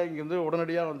ஸ்டேட்ன்றதுனால இங்கேருந்து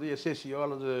உடனடியாக வந்து எஸ்ஏசியோ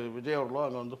அல்லது விஜய் அவர்களோ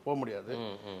அங்கே வந்து போக முடியாது.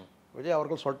 விஜய்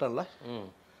அவர்கள் சொல்லிட்டேன்ல,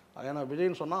 ஏன்னா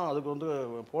விஜய்னு சொன்னால் அதுக்கு வந்து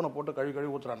போனை போட்டு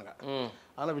கழுவி ஊற்றுறானுங்க.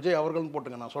 அதனால் விஜய் அவர்கள்னு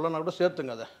போட்டுங்க, நான் சொல்லனா கூட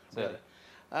சேர்த்துங்க அதை. சரி.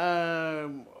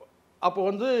 அப்போ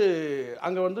வந்து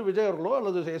அங்கே வந்து விஜய் அவர்களோ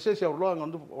அல்லது எஸ்எஸ்சி அவர்களோ அங்கே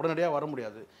வந்து உடனடியாக வர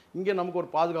முடியாது. இங்கே நமக்கு ஒரு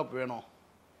பாதுகாப்பு வேணும்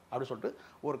அப்படின்னு சொல்லிட்டு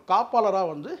ஒரு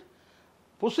காப்பாளராக வந்து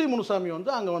புசி முனுசாமி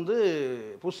வந்து அங்கே வந்து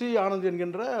புசி ஆனந்த்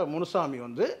என்கின்ற முனுசாமி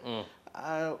வந்து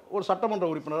ஒரு சட்டமன்ற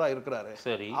உறுப்பினராக இருக்கிறாரு.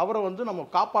 சரி, அவரை வந்து நம்ம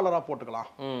காப்பாளராக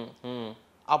போட்டுக்கலாம்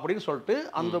அப்படின்னு சொல்லிட்டு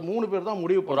அந்த 3 பேர் தான்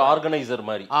முடிவு ஒரு ஆர்கனைசர்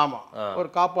மாதிரி. ஆமா, ஒரு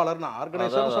காப்பாளர். நான்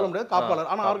ஆர்கனைசர் சொல்ல முடியாது, காப்பாளர்.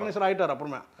 ஆனா ஆர்கனைசர் ஆயிட்டார்,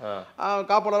 அப்புறமே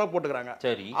காப்பாளராக போட்டுக்கிறாங்க.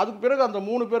 சரி, அதுக்கு பிறகு அந்த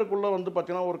 3 பேருக்குள்ள வந்து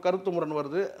பாத்தீங்கன்னா ஒரு கருத்து முரண்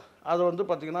வருது. அது வந்து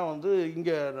பாத்தீங்கன்னா வந்து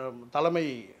இங்க தலைமை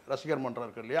ரசிகர் மன்றம்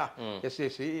இருக்கு இல்லையா,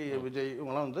 எஸ்ஏசி, விஜய்,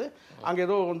 இவங்கெல்லாம் வந்து அங்க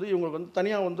ஏதோ வந்து இவங்களுக்கு வந்து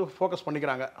தனியா வந்து ஃபோக்கஸ்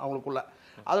பண்ணிக்கிறாங்க அவங்களுக்குள்ள.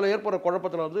 அதில் ஏற்படுற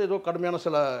குழப்பத்தில் வந்து ஏதோ கடுமையான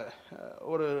சில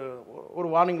ஒரு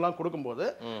வார்னிங்லாம் கொடுக்கும்போது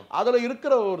அதில்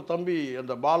இருக்கிற ஒரு தம்பி,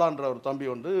 அந்த பாலான்ற ஒரு தம்பி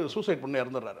வந்து சூசைட் பண்ணி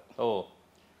இறந்துடுறாரு. ஓ,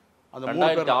 அந்த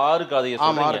 6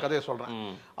 கதையை சொல்கிறேன்.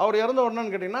 அவர் இறந்த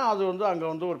உடனேன்னு கேட்டிங்கன்னா அது வந்து அங்கே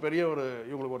வந்து ஒரு பெரிய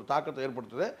இவங்களுக்கு ஒரு தாக்கத்தை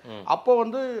ஏற்படுத்துது. அப்போ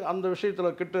வந்து அந்த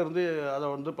விஷயத்தில் கிட்ட இருந்து அதை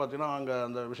வந்து பார்த்தீங்கன்னா அங்கே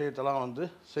அந்த விஷயத்தெல்லாம் வந்து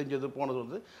செஞ்சது போனது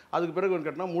வந்து அதுக்கு பிறகு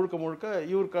கேட்டிங்கன்னா முழுக்க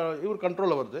இவர்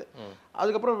கண்ட்ரோலில் வருது.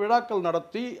 அதுக்கப்புறம் விழாக்கள்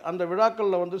நடத்தி அந்த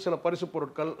விழாக்களில் வந்து சில பரிசு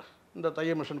பொருட்கள், இந்த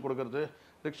தைய மிஷின் கொடுக்கறது,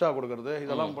 ரிக்ஷா கொடுக்கறது,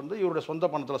 இதெல்லாம் வந்து இவருடைய சொந்த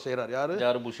பணத்தில் செய்கிறார்.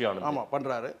 யார்? புஷி ஆனந்த். ஆமாம்,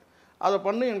 பண்ணுறாரு. அதை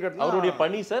பண்ணி கேட்டால் அவருடைய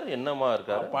பணி சார் என்னமா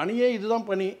இருக்காரு? பணியே இதுதான்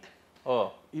பணி. ஓ,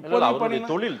 இப்போ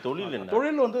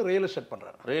தொழில் வந்து ரியல் எஸ்டேட்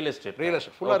பண்றாரு. ரியல் எஸ்டேட்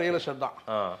ஃபுல்லா ரியல் எஸ்டேட் தான்.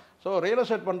 ஸோ ரியல்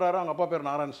எஸ்டேட் பண்றாரு. அவங்க அப்பா பேர்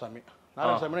நாராயணசாமி.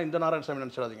 நாராயணசாமினா இந்த நாராயணசாமி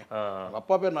நினைச்சிடாதீங்க,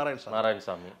 அப்பா பேர்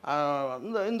நாராயணசாமி.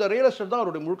 இந்த ரியல் எஸ்டேட் தான்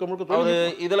அவருடைய முழுக்க. அவரு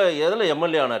இதுல எதுல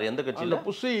எம்எல்ஏ ஆனார்? எந்த கட்சியில?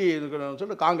 புஷி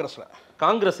சொல்லிட்டு காங்கிரஸ்.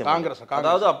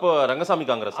 அதாவது அப்போ ரங்கசாமி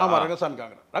காங்கிரஸ். ஆமா, ரங்கசாமி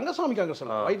காங்கிரஸ்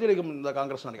வைத்தியலிங்கம் இந்த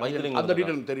காங்கிரஸ் நினைக்கிறேன், அந்த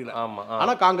டீடைல் தெரியல.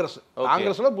 ஆனா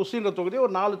காங்கிரஸ்ல புஷின்ற தொகுதி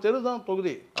ஒரு 4 தெரு தான்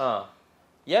தொகுதி.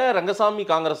 ஏன் ரங்கசாமி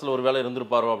காங்கிரஸ்ல ஒரு வேலை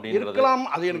இருந்திருப்பாரோ அப்படின்னு இருக்கலாம்,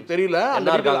 அது எனக்கு தெரியல.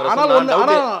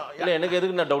 எனக்கு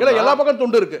எதுக்கு டவுட், எல்லா பக்கம்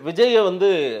துண்டு இருக்கு. விஜய வந்து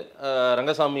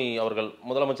ரங்கசாமி அவர்கள்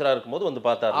முதலமைச்சரா இருக்கும்போது வந்து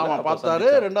பார்த்தாரு. ஆமா, பார்த்தாரு.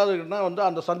 ரெண்டாவது வந்து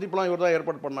அந்த சந்திப்புலாம் இவர் தான்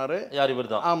ஏற்பாடு பண்ணாரு. யார்?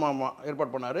 இவர் தான். ஆமா,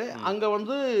 ஏற்பாடு பண்ணாரு. அங்க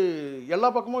வந்து எல்லா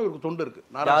பக்கமும் இவருக்கு துண்டு இருக்கு.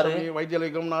 நாராயணசாமி,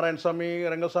 வைத்தியலிங்கம், நாராயணசாமி,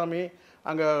 ரங்கசாமி,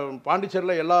 அங்க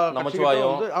பாண்டிச்சேரியில எல்லா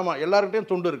கட்சிகளும் வந்து ஆமா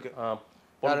எல்லார்கிட்டயும் துண்டு இருக்கு.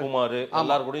 பொன்குமார்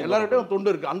எல்லார்கிட்டையும்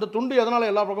துண்டு இருக்கு. அந்த துண்டு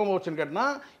எதனால எல்லா பக்கமும் போச்சுன்னு கேட்டா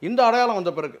இந்த அடையாளம்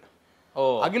வந்த பிறகு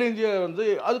அகில இந்திய வந்து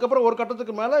அதுக்கப்புறம் ஒரு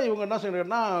கட்டத்துக்கு மேல இவங்க என்ன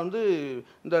செய்யணும்னா வந்து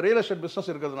இந்த ரியல் எஸ்டேட் பிசினஸ்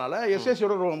இருக்கிறதுனால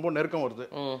எஸ்எஸ்சியோட ரொம்ப நெருக்கம் வருது.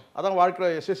 அதான்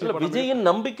வாழ்க்கை எஸ்எஸ்சி விஜயின்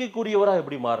நம்பிக்கைக்குரியவரா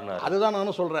எப்படி மாறினார்? அதுதான்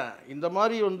நானும் சொல்றேன். இந்த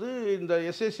மாதிரி வந்து இந்த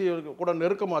எஸ்எஸ்சி கூட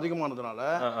நெருக்கம் அதிகமானதுனால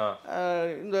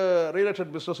இந்த ரியல்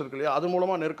எஸ்டேட் பிசினஸ் இருக்கு இல்லையா, அது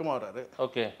மூலமா நெருக்கமா வர்றாரு.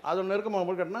 ஓகே, அது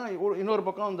நெருக்கமாக கேட்டா இன்னொரு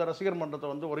பக்கம் இந்த ரசிகர்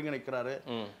மன்றத்தை வந்து ஒருங்கிணைக்கிறாரு.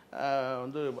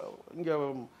 வந்து இங்க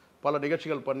பல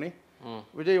நிகழ்ச்சிகள் பண்ணி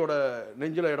விஜயோட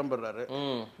நெஞ்சில இடம் பெறாரு.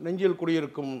 நெஞ்சில்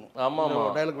குடியிருக்கும்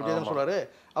டயலாக் விஜய் தான் சொல்றாரு.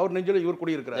 அவர் நெஞ்சில இவர்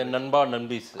குடியிருக்கிறார். நண்பா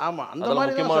நண்பீஸ். ஆமா, அந்த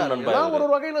மாதிரி தான் ஒரு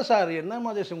வகையில சார். என்ன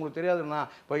மாதிரி உங்களுக்கு தெரியாதுன்னா,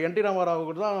 இப்போ என்டி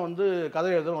ராமராவுக்கு தான் வந்து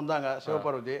கதை எழுத வந்தாங்க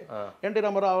சிவபார்வதி. என்டி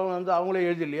ராமராவ் வந்து அவங்களே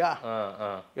எழுதி இல்லையா,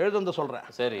 எழுத வந்து சொல்றேன்.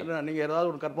 சரி, நீங்க ஏதாவது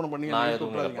ஒரு கற்பனை பண்ணி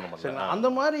அந்த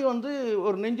மாதிரி வந்து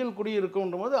ஒரு நெஞ்சில்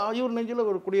குடியிருக்கும் போது இவர் நெஞ்சில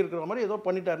ஒரு குடியிருக்கிற மாதிரி ஏதோ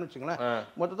பண்ணிட்டாருன்னு வச்சுங்களேன்.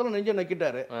 மொத்தத்தில் நெஞ்சை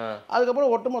நக்கிட்டாரு.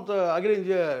 அதுக்கப்புறம் ஒட்டுமொத்த அகில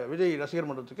இந்திய விஜய் ரசிகர்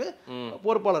மன்றத்துக்கு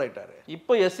பொறுப்பாளர் ஆயிட்டாரு.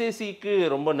 இப்போ எஸ்ஏசிக்கு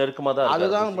ரொம்ப நெருக்கமா தான்.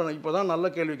 அதுதான் இப்பதான் நல்ல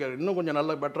கேள்வி கேள்வி, இன்னும் கொஞ்சம்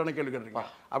நல்ல பெட்டரான கேள்வி கேட்குறீங்க.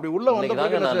 அப்படி உள்ள வந்து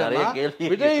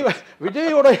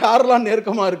விஜயோட யாரெல்லாம்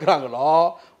நெருக்கமா இருக்கிறாங்களோ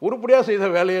உருப்படியா செய்த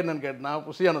வேலையை என்னன்னு கேட்டா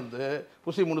புசி ஆனந்த்,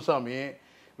 புசி முனுசாமி,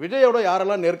 விஜயோட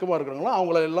யாரெல்லாம் நெருக்கமா இருக்கிறாங்களோ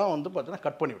அவங்கள எல்லாம் வந்து பார்த்தீங்கன்னா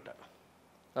கட் பண்ணி விட்டார்.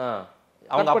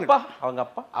 அவங்க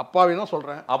அப்பாவையும் தான்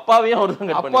சொல்றேன், அப்பாவையும்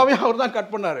அவர் தான் கட்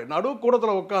பண்ணாரு. நடு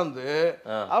கூடத்துல உட்கார்ந்து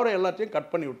அவரை எல்லாத்தையும்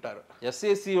கட் பண்ணி விட்டாரு.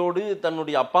 எஸ்ஏசியோடு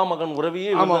தன்னுடைய அப்பா மகன்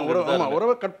உறவையே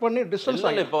உறவை கட் பண்ணி டிஸ்டன்ஸ்.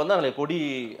 இப்ப வந்தாங்களே கொடி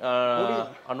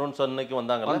அனௌன்ஸ் அன்னைக்கு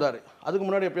வந்தாரு. அதுக்கு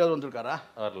முன்னாடி எப்பயாவது வந்திருக்காரா?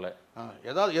 வரல.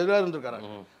 எதாவது இருந்திருக்காரா?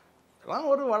 எல்லாம்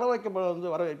ஒரு வள வைக்க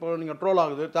வந்து வர. இப்போ நீங்கள் ட்ரோல்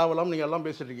ஆகுது தேவையில்லாமல் நீங்கள் எல்லாம்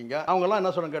பேசிட்டு இருக்கீங்க. அவங்கெல்லாம்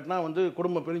என்ன சொன்ன கேட்டால் வந்து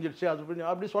குடும்பம் பிரிஞ்சிடுச்சு அது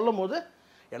அப்படி சொல்லும் போது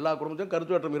எல்லா குடும்பத்தையும்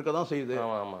கருத்து வேற்றம் இருக்க தான் செய்யுது.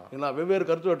 வெவ்வேறு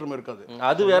கருத்து வேற்றம் இருக்காது,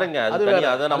 அது வேறங்க.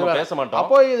 அதை நம்ம பேச மாட்டோம்.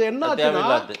 அப்போ இது என்ன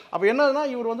ஆச்சுன்னா, அப்போ என்னதுன்னா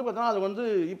இவர் வந்து பார்த்தீங்கன்னா அது வந்து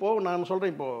இப்போ நான்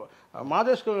சொல்றேன், இப்போ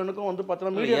மாதேஷ்கனுக்கும் வந்து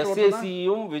பார்த்தீங்கன்னா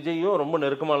எஸ்ஏசியும் விஜயும் ரொம்ப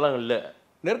நெருக்கமாலாம்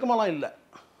இல்லை.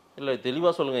 இல்ல தெளிவா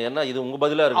சொல்லுங்க, ஏன்னா இது உங்க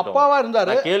பதிலா இருக்கு. அப்பாவா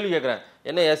இருந்தாரு. கேள்வி கேக்குறேன்,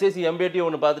 என்ன எஸ்எஸ்சி எம்பிடி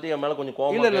ஒன்னு பார்த்துட்டு என் மேல கொஞ்சம்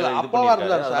கோவம். இல்ல அப்பாவா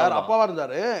இருந்தாரு சார், அப்பாவா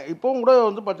இருந்தாரு. இப்பவும் கூட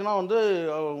வந்து பாத்தீங்கன்னா வந்து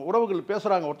உறவுகள்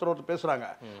பேசுறாங்க, ஒருத்தர் பேசுறாங்க.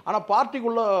 ஆனா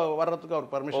பார்ட்டிக்குள்ள வர்றதுக்கு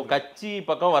அவர் பர்மிஷன். கட்சி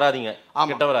பக்கம் வராதீங்க,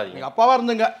 கிட்ட வராதீங்க. அப்பாவா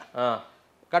இருந்துங்க,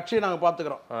 கட்சியை நாங்க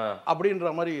பாத்துக்கிறோம்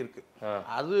அப்படின்ற மாதிரி இருக்கு.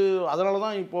 அது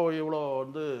அதனாலதான் இப்போ இவ்வளவு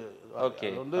வந்து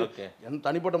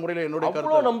தனிப்பட்ட முறையில் என்னுடைய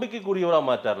கருத்து நம்பிக்கைக்குரியவரா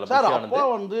மாட்டார்ல சார். அப்பா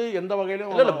வந்து எந்த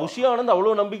வகையிலும் இல்ல புஷி ஆனந்த்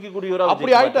அவ்வளவு நம்பிக்கைக்குரியவரா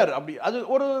அப்படி ஆயிட்டாரு. அப்படி அது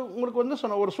ஒரு உங்களுக்கு வந்து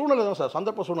சொன்ன ஒரு சூழ்நிலை தான் சார்,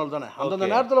 சந்தர்ப்ப சூழ்நிலை தானே.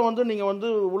 அந்த நேரத்துல வந்து நீங்க வந்து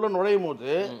உள்ள நுழையும்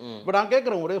போது இப்ப நான்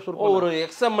கேட்கிறேன் ஒரே ஒரு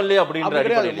எக்ஸ்எம்எல்ஏ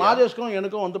அப்படின்ற மாதேஷ்க்கும்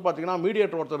எனக்கும் வந்து பாத்தீங்கன்னா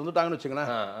மீடியேட்டர் ஒருத்தர் இருந்துட்டாங்கன்னு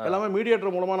வச்சுக்கோங்களேன். எல்லாமே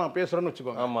மீடியேட்டர் மூலமா நான் பேசுறேன்னு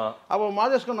வச்சுக்கோங்க. அப்போ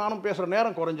மாதேஷ்க்கும் நானும் பேசுற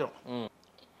நேரம் குறைஞ்சிரும்.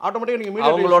 ஆட்டோமேட்டிக்கா நீங்க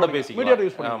மீடியேட்டர்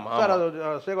யூஸ் பண்ணுங்க சார். அது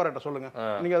சேகர்கிட்ட சொல்லுங்க,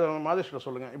 நீங்க அதை மாதேஷ்கிட்ட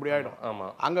சொல்லுங்க, இப்படி ஆயிடும்.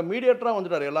 அங்க மீடியேட்டரா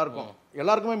வந்துட்டாரு.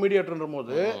 எல்லாருக்குமே மீடியேட்டர்ன்ற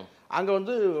போது அங்க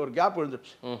வந்து ஒரு கேப்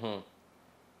விழுந்துச்சு.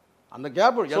 அந்த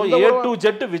கேப் ஏ டு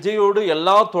ஜெட் விஜயோடு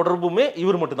எல்லா தொடர்புமே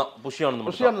இவர் மட்டும் தான், புஷி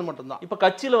ஆனந்த் மட்டும் தான். இப்ப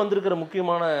கட்சியில வந்திருக்கிற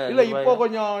முக்கியமான இல்ல இப்போ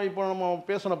கொஞ்சம் இப்போ நம்ம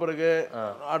பேசின பிறகு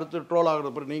அடுத்து ட்ரோல் ஆகுற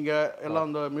பிறகு நீங்க எல்லாம்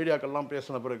இந்த மீடியாக்கள் எல்லாம்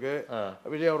பேசின பிறகு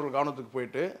விஜய் அவர்கள் கவனத்துக்கு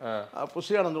போயிட்டு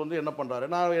புஷி ஆனந்த் வந்து என்ன பண்றாரு,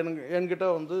 நான் என்கிட்ட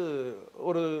வந்து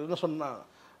ஒரு என்ன சொன்ன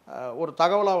ஒரு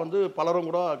தகவலாக வந்து பலரும்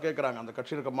கூட கேட்குறாங்க. அந்த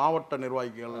கட்சியில் இருக்க மாவட்ட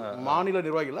நிர்வாகிகள், மாநில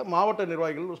நிர்வாகிகள், மாவட்ட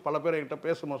நிர்வாகிகள் பல பேர் என்கிட்ட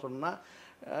பேசும்போது சொன்னால்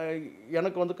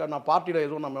எனக்கு வந்து நான் பார்ட்டியில்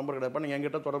எதுவும் நான் மெம்பர் கிடையாது, நீங்கள்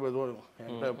என்கிட்ட தொடர்பு எதுவும்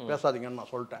என்கிட்ட பேசாதீங்கன்னு நான்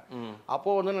சொல்லிட்டேன்.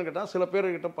 அப்போது வந்து என்ன கேட்டால் சில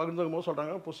பேர்கிட்ட பகிர்ந்துக்கும் போது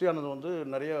சொல்கிறாங்க புஷி ஆனந்த் வந்து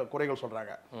நிறைய குறைகள்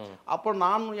சொல்கிறாங்க. அப்போ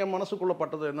நான் என் மனசுக்குள்ளே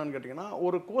பட்டது என்னன்னு கேட்டிங்கன்னா,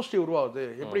 ஒரு கோஷ்டி உருவாகுது.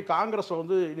 எப்படி காங்கிரஸ்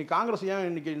வந்து இன்னைக்கு காங்கிரஸ் ஏன்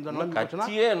இன்னைக்கு இந்த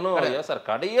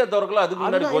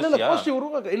கோஷ்டி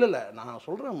உருவாக்க இல்லை நான்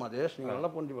சொல்கிறேன் மதேஷ், நீங்கள்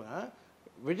நல்லா புரிஞ்சுப்பாங்க.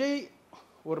 விஜய்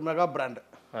ஒரு மெகா பிராண்டு,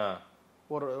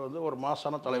 ஒரு வந்து ஒரு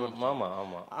மாசான தலைவர். ஆமா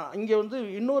ஆமா. இங்க வந்து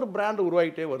இன்னொரு பிராண்ட்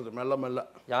உருவாகிட்டே வருது மெல்ல மெல்ல.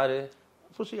 யாரு?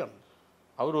 புஷி ஆனந்த்.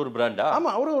 அவர் ஒரு பிராண்டா? ஆமா,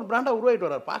 அவரு ஒரு பிராண்டா உருவாகிட்டு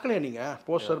வர்றாரு. பார்க்கலையா நீங்க?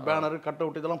 போஸ்டர், பேனர், கட்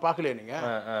அவுட் இதெல்லாம் பார்க்கலையா நீங்க?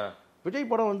 விஜய்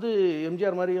படம் வந்து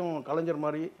எம்ஜிஆர் மாதிரியும் கலைஞர்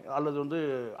மாதிரி அல்லது வந்து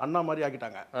அண்ணா மாதிரி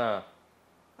ஆக்கிட்டாங்க.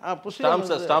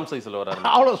 ஸ்டாம்ப் சைஸ்ல வராரு.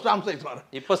 அவ்வளவு ஸ்டாம்ப் சைஸ் வராரு.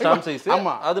 இப்ப ஸ்டாம்ப் சைஸ்.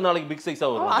 ஆமா, அது நாளைக்கு பிக்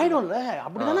சைஸா வரும். ஆயிடும்ல.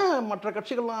 அப்படிதானே மற்ற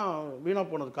கட்சிகள்லாம் வீணா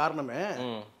போனது காரணமே.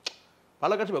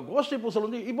 பல கட்சி கோஷ்டி பூசல்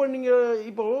வந்து இப்போ நீங்க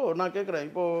இப்போ நான் கேட்கிறேன்,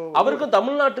 இப்போ அவருக்கும்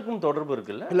தமிழ்நாட்டுக்கும் தொடர்பு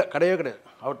இருக்குல்ல? இல்ல கிடையாது.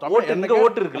 அவர் தமிழ் எங்க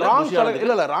ஓட்டு இருக்குல்ல?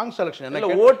 இல்ல ராங் செலக்ஷன்.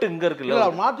 என்ன ஓட்டு இங்க இருக்குல்ல? இல்ல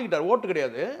அவர் மாத்திக்கிட்டார். ஓட்டு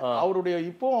கிடையாது அவருடைய.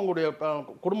 இப்போ அவங்களுடைய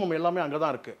குடும்பம் எல்லாமே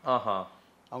அங்கதான் இருக்கு.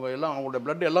 அவங்க எல்லாம் அவங்களுடைய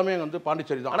பிளட் எல்லாமே வந்து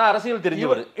பாண்டிச்சேரி தான். ஆனா அரசியல்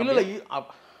தெரிஞ்சவர் இல்ல இல்ல,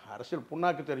 அரசியல்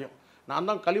புண்ணாக்கு தெரியும். நான்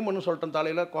தான் களிமண்ணு சொல்லிட்டேன்,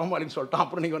 தலையில கோமாளின்னு சொல்லிட்டேன்.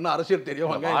 அப்புறம் நீங்க வந்து அரசியல்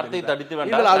தெரியும், வார்த்தை தடித்து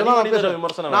வேண்டாம்.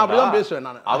 நான் அப்படிதான் பேசுவேன்.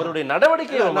 நான் அவருடைய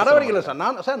நடவடிக்கை இல்லை சார்.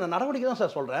 நான் நடவடிக்கை தான்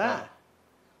சார் சொல்றேன்.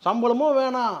 சம்பளமும்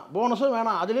வேணாம், போனஸும்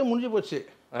வேணாம், அதுலயே முடிஞ்சு போச்சு.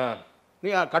 நீ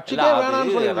கட்சிக்கே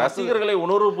வேணாம்னு சொல்லி ரசிகர்களை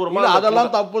உணர்வுபூர்வமா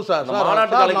அதெல்லாம் தப்பு சார்.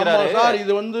 சார்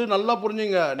இது வந்து நல்லா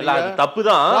புரிஞ்சுங்க. அது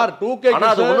தப்புதான் சார். 2K ஆனா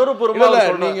அது உணர்வுபூர்வமா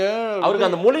நீங்க அவருக்கு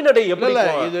அந்த மொழிநடை எப்படி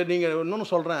இது நீங்க இன்னொன்னு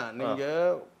சொல்றேன். நீங்க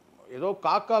ஏதோ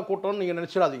காக்கா கூட்டம்னு நீங்க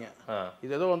நினைச்சிடாதீங்க.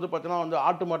 இது ஏதோ வந்து பாத்தீங்கன்னா வந்து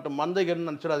ஆட்டு மாட்டு மந்தைகள்னு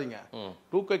நினைச்சிடாதீங்க.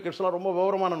 2K கிட்ஸ் எல்லாம் ரொம்ப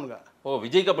விவரமானவங்க.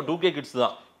 விஜய்க்கு அப்ப 2K கிட்ஸ்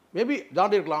தான் மேபி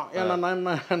தாண்டி இருக்கலாம். ஏன்னா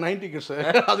 90 கிட்ஸ்,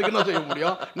 அதுக்கு என்ன செய்ய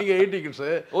முடியும்? நீங்க 80 கிட்ஸ்,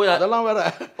 அதெல்லாம் வேற.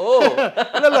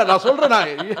 இல்ல நான் சொல்றேன்,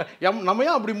 நம்ம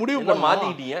ஏன் அப்படி முடிவு பண்ண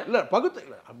மாத்திட்டீங்க? இல்ல பகுத்து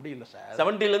அப்படி இல்ல சார்.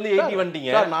 70 ல இருந்து 80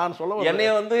 வந்துட்டீங்க. நான் சொல்ல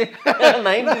என்னைய வந்து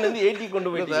 90 ல இருந்து 80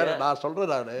 கொண்டு போயிட்டீங்க. நான்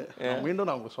சொல்றேன், மீண்டும்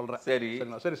நான் உங்களுக்கு சொல்றேன். சரி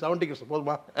சரி 70 கிட்ஸ்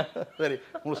போதுமா? சரி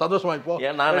உங்களுக்கு சந்தோஷமா இப்போ?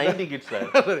 நான் 90 கிட்ஸ் சார்.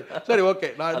 சரி சரி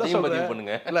ஓகே. நான் என்ன சொல்றேன்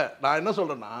பண்ணுங்க. இல்ல நான் என்ன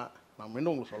சொல்றேன்னா, நான்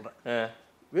மீண்டும் உங்களுக்கு சொல்றேன்,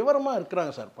 விவரமா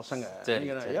இருக்கிறாங்க சார் பசங்க.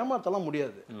 நீங்க ஏமாத்தலாம்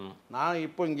முடியாது. நான்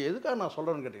இப்போ இங்க எதுக்காக நான்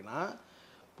சொல்றேன்னு கேட்டீங்கன்னா,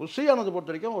 புஷியானது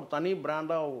பொறுத்த வரைக்கும் ஒரு தனி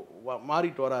பிராண்டா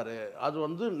மாறிட்டு வராரு. அது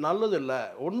வந்து நல்லது இல்லை.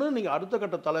 ஒன்று நீங்க அடுத்த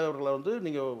கட்ட தலைவர்களை வந்து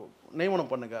நீங்க நியமனம்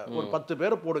பண்ணுங்க, ஒரு 10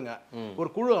 பேரை போடுங்க, ஒரு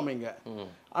குழு அமைங்க.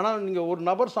 ஆனால் நீங்க ஒரு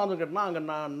நபர் சார்ந்து கேட்டனா அங்கே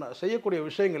நான் செய்யக்கூடிய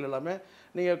விஷயங்கள் எல்லாமே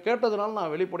நீங்க கேட்டதுனால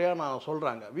நான் வெளிப்படையாக நான்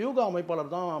சொல்றாங்க. வியூக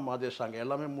அமைப்பாளர் தான் மாதேஷ் அங்கே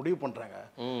எல்லாமே முடிவு பண்றாங்க.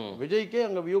 விஜய்க்கே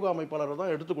அங்கே வியூக அமைப்பாளர்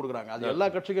தான் எடுத்து கொடுக்குறாங்க. அது எல்லா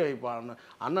கட்சிக்கும் இப்போ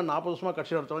அண்ணன் 40 வருஷமா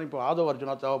கட்சி நடத்துறோம். இப்போ ஆதவ்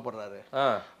அர்ஜுனா தேவைப்படுறாரு.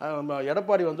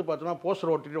 எடப்பாடி வந்து பார்த்தீங்கன்னா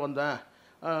போஸ்டர் ஓட்டிட்டு வந்தேன்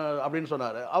அப்படின்னு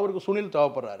சொன்னாரு. அவருக்கு சுனில்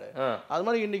தேவைப்படுறாரு. அது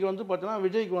மாதிரி இன்னைக்கு வந்து பார்த்தீங்கன்னா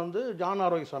விஜய்க்கு வந்து ஜான்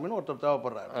ஆரோக்கியசாமின்னு ஒருத்தர்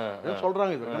தேவைப்படுறாரு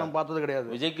சொல்றாங்க. இது நம்ம பார்த்தது கிடையாது.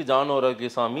 விஜய்க்கு ஜான்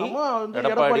ஆரோக்கியசாமி,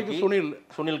 எடப்பாடிக்கு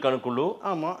சுனில் கணுக்குழு.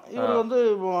 ஆமா, இவர் வந்து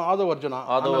ஆதவ்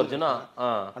அர்ஜுனா.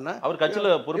 அவர்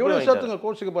கட்சியில இவரையும் சேர்த்துங்க,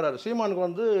 கோச்சுக்கு போறாரு. சீமானுக்கு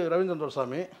வந்து ரவீந்திரன்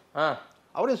துரைசாமி,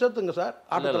 அவரையும் சேர்த்துங்க சார்.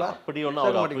 ஆட்டத்துல அப்படி ஒன்றும்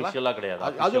அவர் அஃபிஷியலா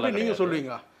கிடையாது. அது எப்படி நீங்க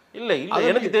சொல்றீங்க? இல்ல இல்ல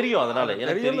எனக்கு தெரியும். அதனால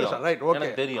எனக்கு தெரியும். ரைட் ஓகே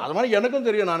தெரியும். அது மாதிரி எனக்கும்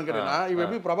தெரியும். நான் கேட்டேன்னா இவ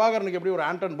எப்படி பிரபாகரனுக்கு எப்படி ஒரு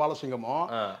ஆண்டன் பாலசிங்கமோ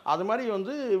அது மாதிரி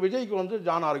வந்து விஜய்க்கு வந்து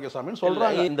ஜான் ஆரோக்கியசாமின்னு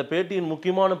சொல்றாங்க. இந்த பேட்டியின்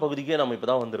முக்கியமான பகுதிக்கே நம்ம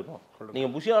இப்பதான் வந்திருக்கோம்.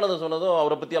 நீங்க புஷியானதை சொன்னதும்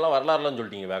அவரை பத்தி எல்லாம் வரலாறுலாம்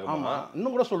சொல்லிட்டீங்க வேகமா.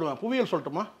 இன்னும் கூட சொல்லுவேன். புவியியல்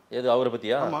சொல்லட்டுமா? எது அவரை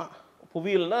பத்தியா? ஆமா,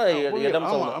 புவியல்னா இடம்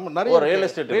நிறைய ரியல்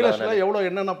எஸ்டேட்ல எவ்வளவு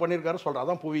என்னென்ன பண்ணிருக்காரு சொல்றேன்.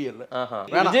 அதான் புவியியல்.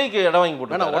 விஜய்க்கு இடம் வாங்கி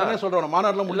போட்டு உடனே சொல்றேன்.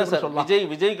 மாநாடுல முடியல சார்.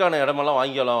 விஜய்க்கான இடமெல்லாம்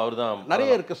வாங்கிக்கலாம். அவர்தான்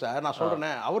நிறைய இருக்கு சார். நான்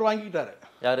சொல்றேன், அவர் வாங்கிட்டாரு.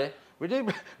 யாரு?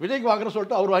 விஜய்க்கு வாங்குற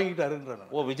சொல்லிட்டு அவர் வாங்கிட்டாருன்றாரு.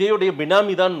 ஓ, விஜயுடைய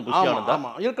பினாமி தான் புஷியானதா?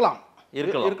 ஆமா, இருக்கலாம்.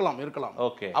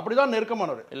 ஓகே, அப்படிதான்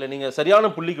நெருக்கமானவர். இல்ல நீங்க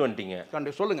சரியான புள்ளிக்கு வந்துட்டீங்க.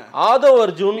 கண்டிப்பா சொல்லுங்க. ஆதவ்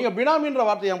அர்ஜுன், நீங்க பினாமின்ற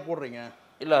வார்த்தையை ஏன் போடுறீங்க?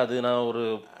 இல்ல அது நான் ஒரு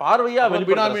பார்வையா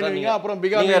பினாமினிங்க அப்புறம்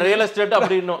பிகாமி ரியல் எஸ்டேட்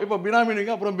அப்படின்னு இப்ப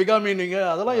பினாமினிங்க அப்புறம் பிகாமினிங்க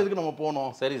அதெல்லாம் எதுக்கு நம்ம போனோம்?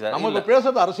 சரி சார், நம்ம இப்ப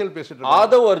பேசுறது அரசியல் பேசிட்டு இருக்கோம்.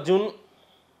 ஆதவ் அர்ஜுன்,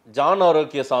 ஜான்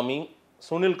ஆரோக்கியசாமி,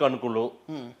 சுனில் கணுக்குழு,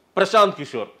 பிரசாந்த்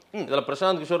கிஷோர். இதுல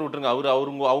பிரசாந்த் கிஷோர் விட்டுருங்க,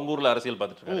 அவங்க ஊர்ல அரசியல்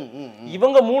பார்த்துட்டு இருக்காங்க.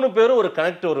 இவங்க 3 பேரும் ஒரு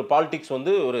கனெக்ட், ஒரு பாலிடிக்ஸ்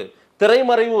வந்து ஒரு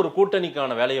திரைமறைவு ஒரு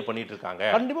கூட்டணிக்கான வேலையை பண்ணிட்டு இருக்காங்க.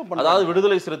 அதாவது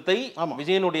விடுதலை சிறுத்தை,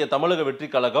 விஜயனுடைய தமிழக வெற்றி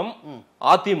கழகம்,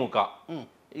 அதிமுக,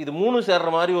 இது 3 சேர்ற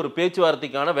மாதிரி ஒரு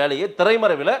பேச்சுவார்த்தைக்கான வேலையை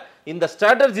திரைமறைவில் இந்த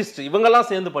ஸ்ட்ராட்டஜிஸ்ட் இவங்கெல்லாம்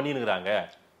சேர்ந்து பண்ணிருக்கிறாங்க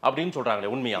அப்படின்னு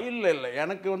சொல்றாங்களே, உண்மையா? இல்ல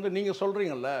எனக்கு வந்து நீங்க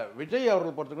சொல்றீங்கல்ல, விஜய்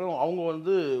அவர்கள் பொறுத்தவரைக்கும் அவங்க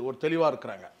வந்து ஒரு தெளிவா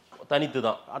இருக்கிறாங்க.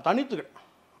 தனித்து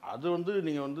அது வந்து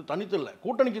நீங்க வந்து தனித்து இல்ல,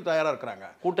 கூட்டணிக்கு தயாரா இருக்கிறாங்க.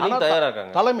 கூட்டணி தயாரா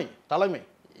இருக்காங்க. தலைமை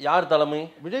யார் தலைமை?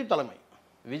 விஜய்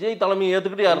தலைமை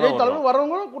ஏத்துக்கிட்டு யார் தலைமை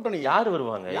வரவங்க கூட்டணி யார்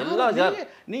வருவாங்க? எல்லாம்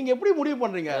நீங்க எப்படி முடிவு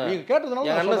பண்றீங்க? நீங்க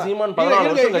கேட்டதுனால அண்ணன் சீமான்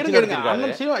 16 வருஷம் கட்சி நடத்திருக்காரு.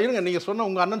 அண்ணன் சீமான் இருங்க, நீங்க சொன்ன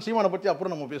உங்க அண்ணன் சீமானை பத்தி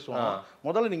அப்புறம் நம்ம பேசுவோம்.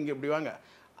 முதல்ல நீங்க இப்படி வாங்க.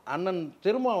 அண்ணன்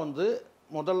திருமா வந்து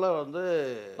முதல்ல வந்து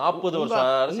 40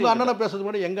 வருஷம் உங்க அண்ணனை பேசுறது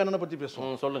முன்னாடி எங்க அண்ணனை பத்தி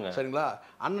பேசுவோம். சொல்லுங்க சரிங்களா?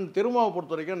 அண்ணன் திருமாவை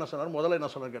பொறுத்த வரைக்கும் என்ன சொன்னார்? முதல்ல என்ன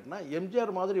சொன்னார் கேட்டா,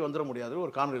 எம்ஜிஆர் மாதிரி வந்துட முடியாது.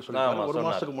 ஒரு கான்கிரஸ் சொல்லிருக்காரு ஒரு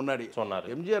மாசத்துக்கு முன்னாடி சொன்னார்.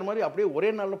 எம்ஜிஆர் மாதிரி அப்படியே ஒரே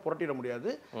நாள்ல புரட்டிட முடியாது.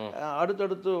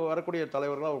 அடுத்தடுத்து வரக்கூடிய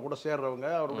தலைவர்கள் அவர் கூட சேர்றவங்க,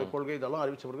 அவருடைய கொள்கை இதெல்லாம்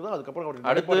அறிவிச்ச பிறகு தான்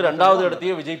அதுக்கப்புறம் அடுத்து 2வது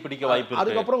இடத்தையே விஜய் பிடிக்க வாய்ப்பு இருக்கு.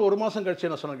 அதுக்கப்புறம் ஒரு மாசம் கழிச்சு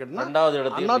என்ன சொன்னார் கேட்டா, 2வது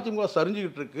இடத்தை அதிமுக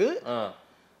சரிஞ்சுக்கிட்டு இருக்கு,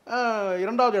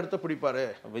 2வது இடத்தை பிடிப்பாரு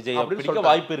விஜய் பிடிக்க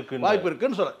வாய்ப்பு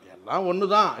இருக்குன்னு சொல்றேன். எல்லாம்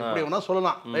ஒண்ணுதான், இப்படி வேணா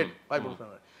சொல்லலாம்.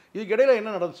 வாய்ப்பு. இதுக்கு இடையில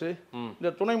என்ன நடந்துச்சு? இந்த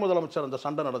துணை முதலமைச்சர் அந்த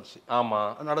சண்டை நடந்துச்சு.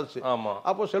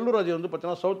 அப்போ செல்லூர் ராஜ் வந்து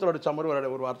பாத்தீங்கன்னா சவுத்துல அடிச்ச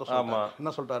மாதிரி ஒரு வார்த்தை சொன்னாங்க.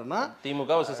 என்ன சொல்லிட்டாருன்னா,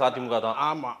 திமுக வர்சஸ் அதிமுக தான்.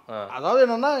 ஆமா, அதாவது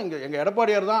என்னன்னா எங்க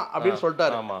எடப்பாடியார் தான் அப்படின்னு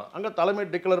சொல்லிட்டாரு. அங்க தலைமை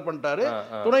டிக்ளேர் பண்ணிட்டாரு,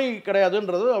 துணை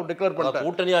கிடையாதுன்றது அவர் டிக்ளேர் பண்ணிட்டாரு.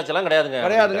 கூட்டணி ஆட்சிலாம்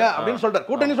கிடையாதுங்க அப்படின்னு சொல்லிட்டாரு.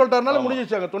 கூட்டணி சொல்லிட்டாருனால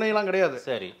முடிஞ்சிச்சு, அங்க துணை எல்லாம் கிடையாது.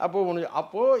 சரி,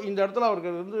 அப்போ இந்த இடத்துல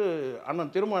அவருக்கு வந்து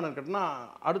அண்ணன் திருமாவளவன் கேட்டனா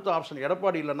அடுத்த ஆப்ஷன்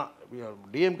எடப்பாடி இல்லைன்னா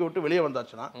டிஎம்கே விட்டு வெளியே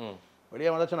வந்தாச்சுன்னா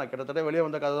நான் கிட்டத்தட்ட வெளியே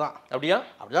வந்த கதை தான்.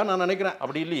 அப்படிதான் நான் நினைக்கிறேன்.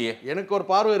 அப்படி இல்லையே, எனக்கு ஒரு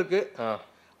பார்வை இருக்கு.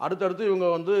 அடுத்தடுத்து இவங்க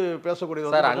வந்து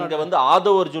பேசக்கூடியது சார், அங்க வந்து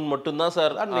ஆதவ் அர்ஜுன் மட்டும்தான்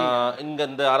சார் இங்க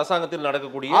இந்த அரசாங்கத்தில்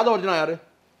நடக்கக்கூடிய. ஆதவ் அர்ஜுனா யாரு?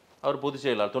 அவர் பொதுச்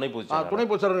செயலாளர், துணை பொதுச் செயலாளர். துணை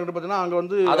பொதுச் செயலாளர் பார்த்தீங்கன்னா அங்கே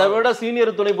வந்து அதை விட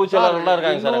சீனியர் துணை பொதுச் செயலாளர்லாம்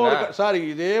இருக்காங்க சார்.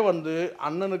 இதே வந்து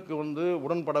அண்ணனுக்கு வந்து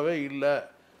உடன்படவே இல்லை,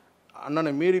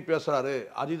 அண்ணனை மீறி பேசுறாரு,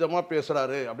 அதீதமாக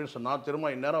பேசுறாரு அப்படின்னு சொன்னா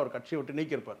திரும்ப இந்நேரம் அவர் கட்சியை விட்டு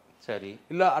நீக்கி இருப்பார். சரி,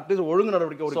 இல்ல அட்லீஸ்ட் ஒழுங்கு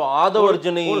நடவடிக்கை. ஆதவ்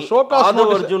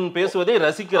அர்ஜுன் பேசுவதை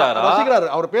ரசிக்கிறாரு,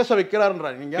 அவர் பேச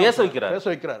வைக்கிறாருன்றாங்க. நீங்க பேச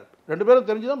வைக்கிறாரு. ரெண்டு பேரும்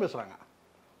தெரிஞ்சுதான் பேசுறாங்க.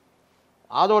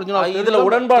 ஆதவ் அர்ஜுனா இதுல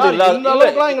உடன்பாடு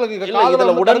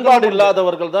இல்லாத உடன்பாடு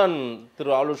இல்லாதவர்கள் தான்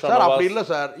திரு ஆலுஷா. அப்படி இல்ல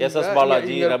சார், எஸ்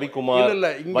பாலாஜி, ரவிக்குமார், இல்ல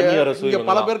இங்க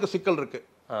பல பேருக்கு சிக்கல் இருக்கு.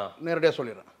 நேரடியா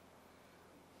சொல்லிடுறேன்.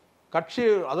 கட்சி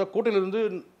அத கூட்டிலிருந்து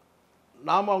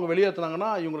நாம அவங்க வெளியேற்றினாங்கன்னா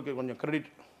இவங்களுக்கு கொஞ்சம் கிரெடிட்,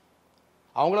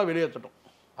 அவங்களா வெளியேற்றட்டும்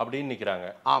அப்படின்னு நிற்கிறாங்க.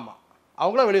 ஆமா,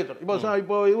 அவங்களா வெளியேற்றணும்.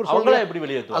 இப்போ இவர் சொல்றா எப்படி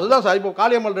வெளியேற்றும்? அதுதான் சார். இப்போ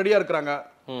காளியம்மாள் ரெடியா இருக்கிறாங்க,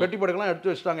 பெட்டி படுக்கலாம் எடுத்து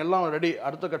வச்சுட்டாங்க, எல்லாம் ரெடி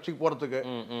அடுத்த கட்சிக்கு போறதுக்கு.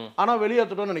 ஆனா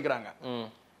வெளியேற்றட்டும்னு நினைக்கிறாங்க.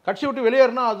 கட்சி விட்டு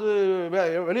வெளியேறினா அது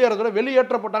வெளியேறதோட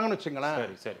வெளியேற்றப்பட்டாங்கன்னு வச்சுங்களேன்,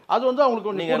 அது வந்து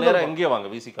அவங்களுக்கு நீங்க எங்கே வாங்க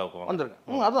விசிகாவுக்கு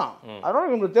வந்துருங்க. அதான், அதனால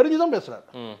இவங்களுக்கு தெரிஞ்சுதான்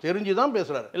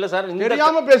பேசுறாரு. இல்ல சார்,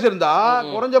 தெரியாம பேசியிருந்தா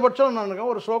குறைஞ்சபட்சம் நான்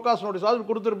ஒரு ஷோகாஸ் நோட்டீஸ் அது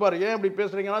கொடுத்துருப்பாரு. ஏன் இப்படி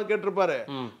பேசுறீங்கன்னா கேட்டிருப்பாரு,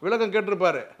 விளக்கம்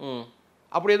கேட்டிருப்பாரு.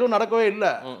 அப்படி எதுவும் நடக்கவே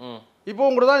இல்லை. இப்போ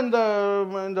உங்களுக்கு தான்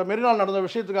இந்த மெரினால் நடந்த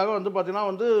விஷயத்துக்காக வந்து பாத்தீங்கன்னா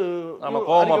வந்து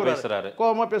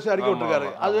கோவமா பேசி அறிக்கை விட்டுருக்காரு.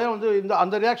 அதுவே வந்து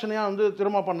அந்த ரியாக்ஷனையா வந்து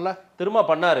திரும்ப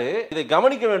பண்ணாரு. இதை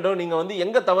கவனிக்க வேண்டும். நீங்க வந்து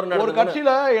எங்க தவறு நடக்குது? ஒரு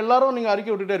கட்சியில எல்லாரும் நீங்க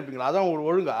அறிக்கை விட்டுட்டே இருப்பீங்களா? அதான் ஒரு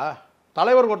ஒழுங்கா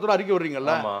தலைவர் ஒருத்தர் அறிக்கை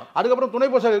விடுறீங்கல்ல, அதுக்கப்புறம் துணை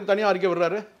பொதுச் தனியா அறிக்கை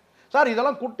விடுறாரு சார்.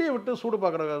 இதெல்லாம் குட்டியை விட்டு சூடு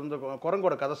பாக்குற இந்த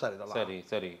குரங்கோட கதை சார். இதெல்லாம் சரி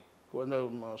சரி. இந்த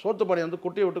சோத்து பாடி வந்து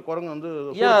குட்டியை விட்டு குரங்கு வந்து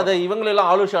இவங்களெல்லாம்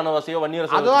ஆலோசனாவாசியோ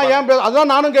வன்னியரசு,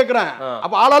 அதான் நானும் கேட்கிறேன்.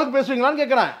 அப்ப ஆளாளுக்கு பேசுவீங்களான்னு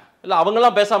கேட்கிறேன். இல்ல அவங்க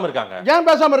எல்லாம் பேசாம இருக்காங்க. ஏன்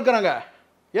பேசாம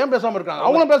இருக்காங்க?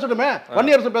 அவங்களும் பேசட்டுமே,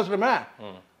 வன்னியரசு பேசட்டுமே.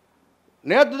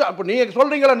 நேற்று அப்ப நீங்க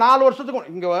சொல்றீங்கல்ல 4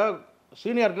 வருஷத்துக்கு இங்க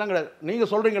சீனியர்லாம் கிடையாது. நீங்க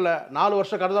சொல்றீங்கல்ல 4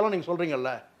 வருஷம் கருதாலும் நீங்க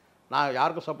சொல்றீங்கல்ல, நான்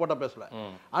யாருக்கும் சப்போர்ட்டா பேசல.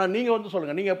 ஆனா நீங்க வந்து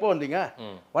சொல்லுங்க, நீங்க எப்போ வந்தீங்க?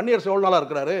 வன்னியரசு எவ்வளவு நாளா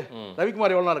இருக்கிறாரு,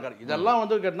 ரவிக்குமார் எவ்வளவு நாள் இருக்காரு? இதெல்லாம்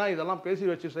வந்து கேட்டா இதெல்லாம் பேசி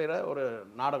வச்சு செய்யற ஒரு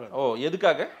நாடகம்.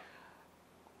 எதுக்காக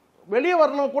வெளியே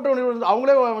வரணும்? கூட்டம்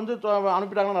அவங்களே வந்து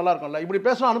அனுப்பிட்டாங்கன்னா நல்லா இருக்கும்ல. இப்படி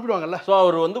பேசணும் அனுப்பிடுவாங்கல்ல. சோ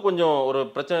அவர் வந்து கொஞ்சம் ஒரு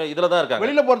பிரச்சனை இதுல தான் இருக்காங்க,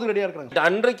 வெளியில போறதுக்கு ரெடியா இருக்காங்க.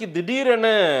 அன்றைக்கு திடீரென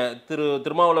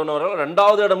திருமாவளவன் அவர்கள்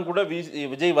 2வது இடம் கூட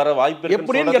விஜய் வர வாய்ப்பு இருக்கு.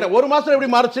 எப்படின்னு ஒரு மாசம்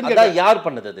எப்படி மாறுச்சுன்னு யார்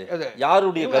பண்ணது?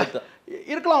 யாருடைய கருத்து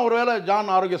இருக்கலாம்? ஒருவேளை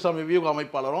ஜான் ஆரோக்கியசாமி வியூக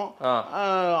அமைப்பாளரும்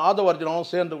ஆதவ் அர்ஜுனாவும்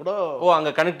சேர்ந்து கூட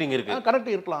அங்க கனெக்டிங்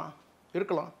இருக்கலாம்.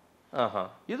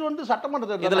 இது வந்து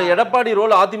சட்டமன்றத்தில் இதுல எடப்பாடி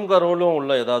ரோல், அதிமுக ரோலும்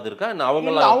உள்ள ஏதாவது இருக்கா?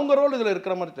 அவங்க ரோல் இதுல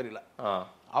இருக்கிற மாதிரி தெரியல.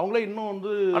 அவங்களே இன்னும்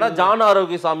வந்து ஆனா ஜான்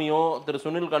ஆரோக்கியசாமியோ திரு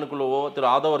சுனில் கணுக்குலவோ திரு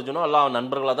ஆதவ் அர்ஜுனோ எல்லாம்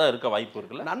நண்பர்களா தான் இருக்க வாய்ப்பு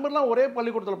இருக்குல்ல. நண்பர்லாம் ஒரே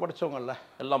பள்ளிக்கூடத்துல படிச்சவங்கல்ல,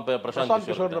 எல்லாம் பிரசாந்த்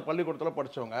கிஷோர் பள்ளிக்கூடத்துல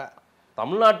படிச்சவங்க.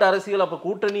 தமிழ்நாட்டு அரசியல் அப்ப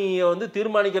கூட்டணியை வந்து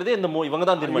தீர்மானிக்கிறதே இந்த இவங்க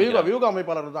தான் தீர்மானிக்கிறாங்க. வியூக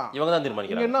அமைப்பாளர் தான் இவங்க தான்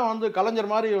தீர்மானிக்கிறாங்க. என்ன வந்து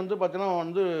கலைஞர் மாதிரி வந்து பாத்தீங்கன்னா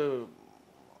வந்து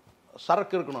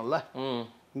சரக்கு இருக்கணும்ல,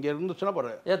 இங்க இருந்துச்சுன்னா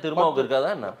பாரு. ஏன் திருமாவுக்கு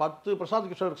இருக்காதா என்ன? 10 பிரசாந்த்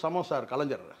கிஷோருக்கு சமம் சார்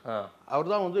கலைஞர்.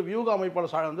 அவர் தான் வந்து வியூக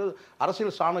அமைப்பாளர் வந்து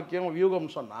அரசியல் சாணக்கியம் வியூகம்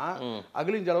சொன்னா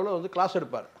அகில இந்திய அளவுல வந்து கிளாஸ்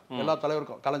எடுப்பார் எல்லா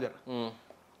தலைவருக்கும் கலைஞர்.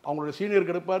 அவங்களுடைய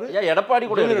சீனியருக்கு எடுப்பாரு. எடப்பாடி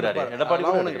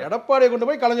எடப்பாடியை கொண்டு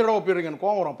போய் கலைஞரோட ஒப்பிடுறீங்க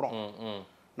கோவம் வரும். அப்புறம்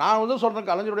நான் வந்து சொல்றேன்,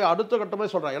 கலைஞருடைய அடுத்த கட்டமே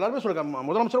சொல்றேன். எல்லாருமே சொல்றேன்,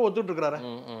 முதலமைச்சர் ஒத்துட்டு இருக்காரு.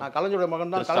 நான் கலைஞருடைய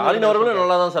மகன் தான். ஸ்டாலின் அவர்களும்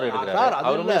நல்லா தான் சார் எடுக்கிறார்.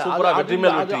 அவருமே சூப்பரா வெற்றி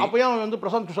மேல் வெற்றி. அப்பயும் வந்து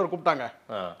பிரசாந்த் கிஷோர் கூப்பிட்டாங்க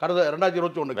கடந்த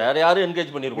 2021. வேற யாரும்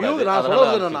என்கேஜ் பண்ணிருக்காங்க. நான்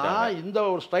சொல்றது என்னன்னா, இந்த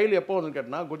ஒரு ஸ்டைல் எப்போ வந்து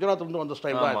கேட்டா குஜராத்ல இருந்து வந்த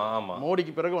ஸ்டைல் தான்,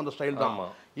 மோடிக்கு பிறகு வந்த ஸ்டைல் தான்.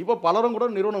 இப்போ பலரும் கூட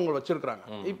நிறுவனங்கள் வச்சிருக்காங்க.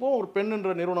 இப்போ ஒரு பெண்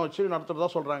என்ற நிறுவனம் வச்சு நடத்துறதா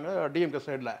சொல்றாங்க டிஎம்கே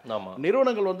சைடுல.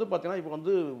 நிறுவனங்கள் வந்து பாத்தீங்கன்னா இப்போ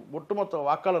வந்து ஒட்டுமொத்த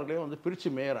வாக்காளர்களையும் வந்து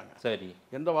பிரிச்சு மேயறாங்க. சரி,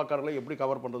 எந்த வாக்காளர்களை எப்படி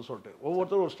கவர் பண்றது சொல்லிட்டு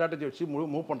ஒவ்வொருத்தரும் ஒரு ஸ்ட்ராட்டஜி வச்சு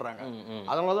மூவ் பண்றாங்க.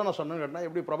 அதனால தான் நான் சொன்னேன் கேட்டா,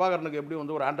 எப்படி பிரபாகரனுக்கு எப்படி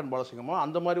வந்து ஒரு ஆண்டன் பாலசிங்கமோ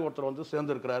அந்த மாதிரி ஒருத்தர் வந்து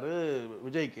சேர்ந்து இருக்கிறாரு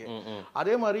விஜய்க்கு.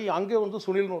 அதே மாதிரி அங்கே வந்து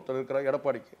சுனில் ஒருத்தர் இருக்கிறார்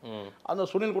எடப்பாடிக்கு. அந்த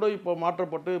சுனில் கூட இப்போ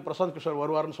மாற்றப்பட்டு பிரசாந்த் கிஷோர்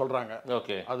வருவாருன்னு சொல்றாங்க.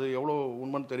 அது எவ்வளவு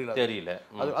உண்மைன்னு தெரியல.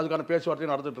 அதுக்கான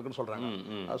பேச்சுவார்த்தை நடந்துட்டு இருக்குன்னு சொல்றாங்க.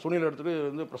 சுனில் எடுத்துட்டு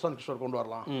வந்து பிரசாந்த் கிஷோர் கொண்டு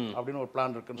வரலாம் அப்படின்னு ஒரு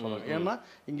பிளான் இருக்குன்னு சொல்றாங்க. ஏன்னா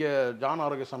இங்க ஜான்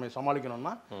ஆரோக்கியசாமி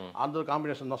சமாளிக்கணும்னா அந்த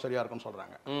காம்பினேஷன் தான் சரியா இருக்குன்னு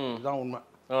சொல்றாங்க. இதுதான் உண்மை.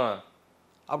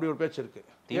 அப்படி ஒரு பேச்சு இருக்கு.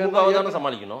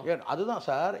 சமாளிக்கணும். அதுதான்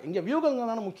சார், இங்க வியூகம்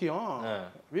தானே முக்கியம்.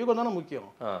 வியூகம் தானே முக்கியம்.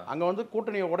 அங்க வந்து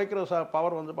கூட்டணியை உடைக்கிற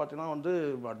பவர் வந்து பாத்தீங்கன்னா வந்து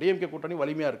டிஎம்கே கூட்டணி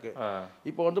வலிமையா இருக்கு.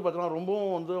 இப்போ வந்து பாத்தீங்கன்னா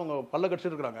ரொம்பவும் வந்து அவங்க பல்ல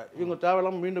கட்சி இருக்கிறாங்க. இவங்க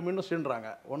தேவையில்லாம மீண்டும்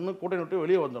சீன்றாங்க. ஒன்னு கூட்டணி விட்டு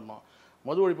வெளியே வந்துடணும்.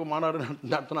 மது ஒழிப்பு மாநாடு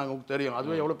நடத்தினாங்க, தெரியும்.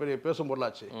 அதுவே எவ்வளவு பெரிய பேசும்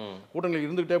பொருளாச்சு. கூட்டணியில்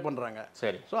இருந்துகிட்டே பண்றாங்க.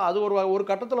 சரி, ஸோ அது ஒரு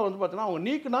கட்டத்தில் வந்து பார்த்தீங்கன்னா அவங்க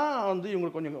நீக்குனா வந்து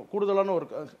இவங்களுக்கு கொஞ்சம் கூடுதலான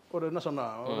ஒரு என்ன சொன்னா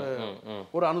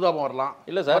ஒரு அனுதாபம் வரலாம்.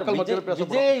 இல்ல சார்,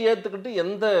 விஜய் ஏத்துக்கிட்டு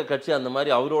எந்த கட்சி அந்த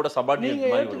மாதிரி அவரோட சபாடி நீங்க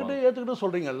ஏத்துக்கிட்டு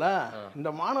சொல்றீங்கல்ல,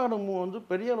 இந்த மாநாடு வந்து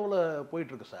பெரிய அளவில்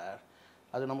போயிட்டு இருக்கு சார்.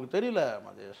 அது நமக்கு தெரியல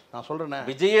மதேஷ். நான் சொல்றேனே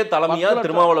விஜயே தலைமையா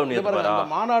திருமாவளவன் ஏத்துப்பாரா? அந்த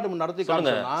மாநாடு நடத்தி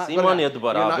காமிச்சா சீமான்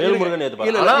ஏத்துப்பாரா? வேல்முருகன்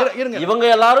ஏத்துப்பாரா? இவங்க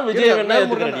எல்லாரும் விஜய் வேணா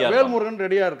ஏத்துக்க ரெடியா? வேல்முருகன்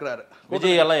ரெடியா இருக்காரு.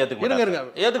 விஜய் எல்லாம் ஏத்துக்க மாட்டாங்க.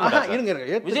 ஏத்துக்க மாட்டாங்க. இருங்க.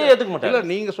 விஜய் ஏத்துக்க மாட்டாங்க. இல்ல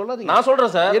நீங்க சொல்லாதீங்க. நான்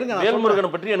சொல்றேன் சார். வேல்முருகனை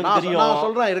பற்றி எனக்கு தெரியும். நான்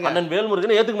சொல்றேன் இருங்க. அண்ணன்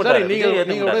வேல்முருகன் ஏத்துக்க மாட்டாரு. நீங்க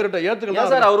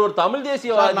ஏத்துக்கலாம் சார். அவர் ஒரு தமிழ்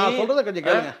தேசியவாதி. நான் சொல்றத கொஞ்சம்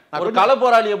கேளுங்க. ஒரு கள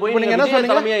போராளியை போய் நீங்க என்ன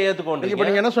தலைமையா ஏத்துக்கோங்க. இப்போ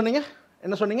நீங்க என்ன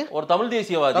சொன்னீங்க? ஒரு தமிழ்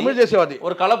தேசியவாதி.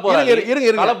 ஒரு கள போராளி.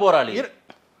 இருங்க. கள போராளி.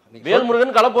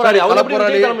 வேல்முருகன் கள போராளி. அவர்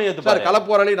தலைமை ஏத்துப்பாரு. சார் கள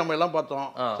போராளி நம்ம எல்லாம் பார்த்தோம்.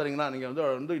 சரிங்களா? நீங்க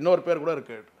வந்து இன்னொரு பேர் கூட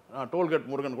இருக்கு. டோல்கேட்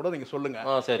முருகன் கூட நீங்க சொல்லுங்க.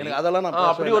 எனக்கு அதெல்லாம் நான்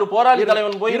அப்படி ஒரு போராளி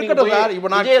தலைவன் போய் இருக்கட்டும் சார். இப்போ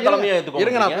நான் விஜய் தலைமையா ஏத்துக்கோங்க.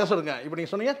 இருங்க நான் பேசுறேங்க. இப்போ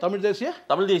நீங்க சொன்னீங்க தமிழ்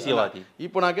தேசியவாதி.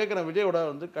 இப்போ நான் கேக்குறேன் விஜயோட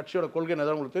வந்து கட்சியோட கொள்கை என்ன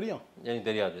உங்களுக்கு தெரியும்? எனக்கு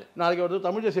தெரியாது. நாளைக்கு வந்து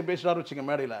தமிழ் தேசியம் பேசினாரு வச்சுங்க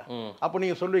மேடையில. அப்ப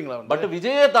நீங்க சொல்லுவீங்களா? பட்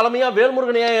விஜய தலைமையா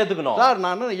வேல்முருகனையா ஏத்துக்கணும் சார்.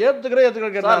 நான்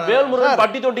ஏத்துக்கிறேன் கேட்டேன். வேல்முருகன்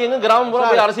பட்டி தொட்டி எங்க கிராமம்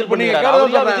போய் அரசியல்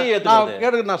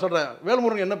பண்ணிக்கிறாரு. நான் சொல்றேன்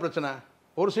வேல்முருகன் என்ன பிரச்சனை?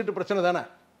 ஒரு சீட்டு பிரச்சனை தானே?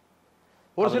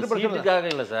 ஒரு சீட்டு பிரச்சனைக்காக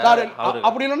இல்ல சார்.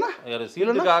 அப்படி இல்லன்னா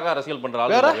சீட்டுக்காக அரசியல் பண்ற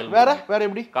ஆளு வேற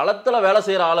எப்படி களத்துல வேலை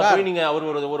செய்யற ஆளை போய் நீங்க அவர்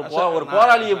ஒரு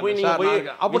போராளியை போய் நீங்க போய்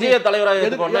விஜய தலைவரா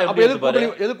ஏத்துக்கோன்னா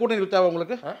எது கூட்டணி தேவை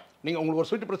உங்களுக்கு? நீங்க உங்களுக்கு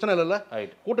ஒரு சீட்டு பிரச்சனை இல்ல.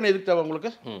 கூட்டணி எதுக்கு தேவை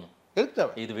உங்களுக்கு?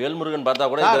 இது வேல்முருகன் பார்த்தா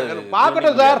கூட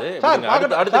பாக்கட்டும் சார்.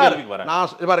 அடுத்த கேள்விக்கு வரேன்.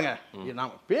 நான் பாருங்க,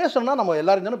 நாம பேசணும்னா நம்ம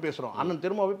எல்லாரும் தானே பேசுறோம். அண்ணன்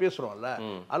திருமாவே பேசுறோம்ல.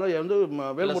 அதுல வந்து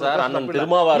வேல்முருகன் அண்ணன்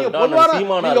திருமாவா இருக்கட்டும்,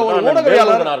 சீமானா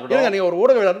இருக்கட்டும், நீங்க ஒரு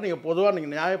ஊடகவியலாளர், நீங்க பொதுவா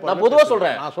நீங்க நியாயப்படுத்த. நான் பொதுவா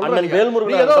சொல்றேன். நான் சொல்றேன்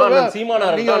வேல்முருகன் இருக்கட்டும், சீமானா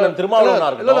இருக்கட்டும், அண்ணன்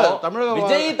திருமாவளவனா இருக்கட்டும், தமிழக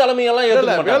விஜய் தலைமை எல்லாம்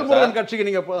ஏத்துக்க மாட்டாங்க. வேல்முருகன் கட்சிக்கு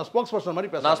நீங்க ஸ்போக்ஸ் பர்சன்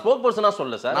மாதிரி பேச. நான் ஸ்போக்ஸ் பர்சனா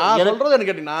சொல்ல சார். நான் சொல்றது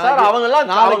என்ன கேட்டீங்கன்னா சார், அவங்க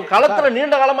எல்லாம் களத்துல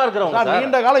நீண்ட காலமா இருக்கிறவங்க சார்.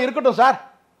 நீண்ட காலம் இருக்கட்டும் சார்.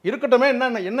 இருக்கட்டுமே.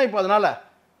 என்ன இப்போ அதனால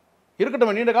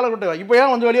இருக்கட்டும், நீண்ட காலம் இருக்கட்டும். இப்போ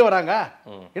ஏன் வந்து வெளியே வராங்க?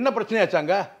 என்ன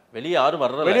பிரச்சனையாச்சாங்க? வெளியே யாரும்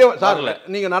வர்ற வெளியே சார்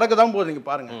நீங்க நடக்கதான் போகுது. நீங்க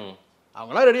பாருங்க,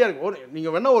 அவங்களாம் ரெடியா இருக்கு. நீங்க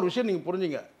வேணா ஒரு விஷயம் நீங்க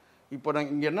புரிஞ்சுங்க. இப்போ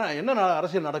இங்க என்ன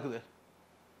அரசியல் நடக்குது?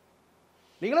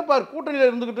 நீங்களே பாரு, கூட்டணியில்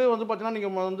இருந்துக்கிட்டு வந்து பார்த்தீங்கன்னா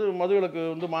நீங்கள் வந்து மதுவிலக்கு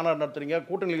வந்து மாநாடு நடத்துறீங்க.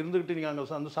 கூட்டணியில் இருந்துக்கிட்டு நீங்கள் அங்கே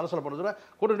வந்து சலசல பண்ணுறதுல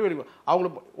கூட்டணி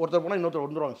அவங்களுக்கு ஒருத்தர் போனால் இன்னொருத்தர்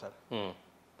வந்துருவாங்க சார்.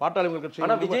 பாட்டாளி மக்கள்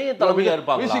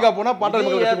கட்சி விசிகா போனால் பாட்டாளி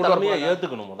மக்கள் கட்சி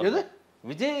ஏற்றுக்கணும். எது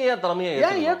விஜய தலைமையை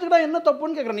ஏன் ஏத்துக்கிட்டா என்ன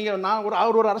தப்புன்னு கேட்குறேன். நீங்கள் நான்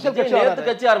ஒரு அரசியல்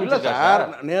கட்சி ஆரம்பிச்சு சார்.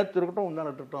 நேற்று இருக்கட்டும், முந்தா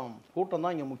இருக்கட்டும், கூட்டம்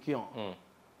தான் இங்கே முக்கியம்.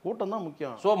 கூட்டம் தான்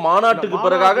முக்கியம். ஸோ மாநாட்டுக்கு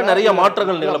பிறகாக நிறைய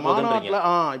மாற்றங்கள் மாநாட்டில்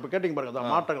இப்போ கேட்டிங்க பாருங்க,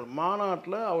 அதான் மாற்றங்கள்.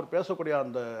 மாநாட்டில் அவர் பேசக்கூடிய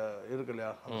அந்த இருக்கு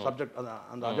இல்லையா, சப்ஜெக்ட்,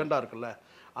 அந்த அஜெண்டா இருக்குல்ல,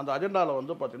 அந்த அஜெண்டாவில்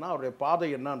வந்து பார்த்தீங்கன்னா அவருடைய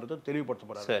பாதை என்னன்றது தெளிவுபடுத்த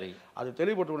போகிறார். சரி, அது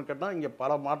தெளிவுபடுத்தணும்னு கேட்டால் இங்கே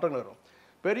பல மாற்றங்கள் வரும்.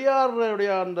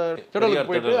 பெரியாருடைய அந்த திடலுக்கு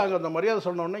போயிட்டு அங்கே அந்த மரியாதை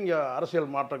சொன்ன உடனே இங்கே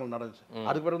அரசியல் மாற்றங்கள் நடந்துச்சு.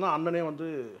 அதுக்கு பிறகு தான் அண்ணனே வந்து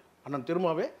அண்ணன்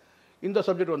திருமாவே இந்த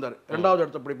சப்ஜெக்ட் வந்தார். 2வது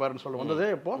இடத்த பிடிப்பாருன்னு சொல்ல வந்ததே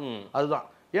இப்போ அதுதான்.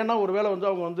 ஏன்னா ஒருவேளை வந்து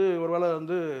அவங்க வந்து ஒருவேளை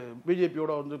வந்து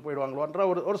பிஜேபியோட வந்து போயிடுவாங்களோன்ற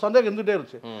ஒரு சந்தேகம் இருந்துகிட்டே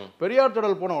இருந்துச்சு. பெரியார்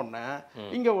திடல் போன உடனே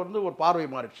இங்கே வந்து ஒரு பார்வை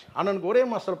மாறிடுச்சு. அண்ணனுக்கு ஒரே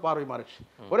மாதத்தில் பார்வை மாறிடுச்சு.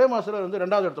 ஒரே மாதத்தில் வந்து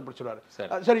 2வது இடத்த பிடிச்சிருவாரு.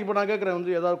 சரி, இப்போ நான் கேட்குறேன்,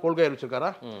 வந்து ஏதாவது கொள்கை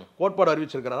அறிவிச்சிருக்காரா? கோட்பாடு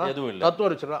அறிவிச்சிருக்காரா? தத்துவம்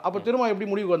அறிவிச்சிருக்காரா? அப்போ திரும்ப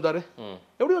எப்படி முடிவுக்கு வந்தார்?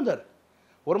 எப்படி வந்தார்?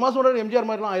 ஒரு மாதம் கூட எம்ஜிஆர்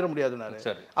மாதிரிலாம் ஆயிட முடியாதுனாரு.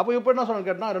 அப்போ இப்போ என்ன சொன்னு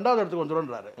கேட்டால் 2வது இடத்துக்கு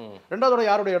வந்துடும்ன்றாரு. 2வது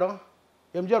யாருடைய இடம்?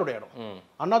 எம்ஜிஆருடைய இடம்,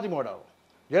 அதிமுக இடம்,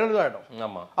 ஜெயலலிதா இடம்.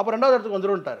 அப்போ 2வது இடத்துக்கு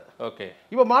வந்துடும்ட்டாரு. ஓகே,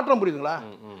 இப்போ மாற்றம் புரியுதுங்களா?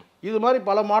 இது மாதிரி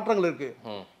பல மாற்றங்கள் இருக்கு.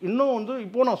 இன்னும் வந்து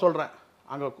இப்போ நான் சொல்றேன்,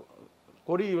 அங்கே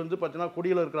கொடி வந்து பார்த்தீங்கன்னா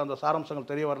கொடியில் இருக்கிற அந்த சாராம்சங்கள்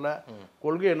தெரிய வரல,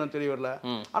 கொள்கை என்னன்னு தெரிய வரல.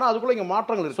 ஆனால் அதுக்குள்ள இங்கே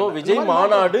மாற்றங்கள் இருக்கு. விஜய்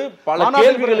மாநாடு பல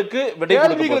கேள்விகளுக்கு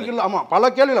இல்லை. ஆமா,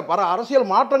 பல கேள்வியில் பல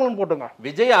அரசியல் மாற்றங்களும் போட்டுங்க.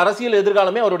 விஜய் அரசியல்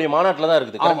எதிர்காலமே அவருடைய மாநாட்டில் தான்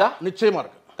இருக்குது. நிச்சயமா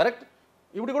இருக்கு. கரெக்ட்.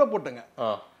 இப்படி கூட போட்டுங்க,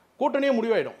 கூட்டணியே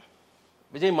முடிவாயிடும்.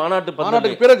 விஜய்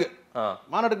மாநாட்டுக்கு பிறகு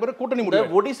கூட்டணி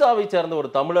முடியும். ஒடிசாவை சேர்ந்த ஒரு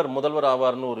தமிழர் முதல்வர்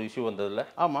ஆவார்னு ஒரு இஷ்யூ வந்ததுல.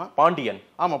 ஆமா, பாண்டியன்.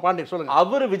 ஆமா, பாண்டியன் சொல்லுங்க.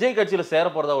 அவர் விஜய் கட்சியில சேர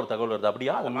போறதா ஒரு தகவல் வருது.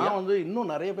 அப்படியா? நான் வந்து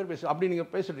இன்னும் நிறைய பேர் பேச அப்படி நீங்க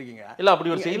பேசிட்டு இருக்கீங்க. இல்ல,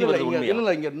 அப்படி ஒரு செய்தி வருது.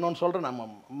 இல்ல, இங்க இன்னொன்னு சொல்றேன், நம்ம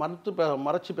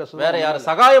மறைச்சு பேசுறது வேற யாரு?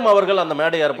 சகாயம் அவர்கள் அந்த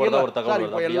மேடை ஏற போறதா ஒரு தகவல்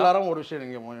வருது. எல்லாரும் ஒரு விஷயம்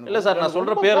நீங்க இல்ல சார், நான்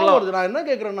சொல்ற பேர்லாம் நான் என்ன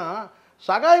கேக்குறேன்னா,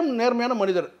 சகாயம் நேர்மையான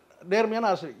மனிதர், நேர்மையான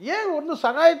ஆசிரியர். ஏன் வந்து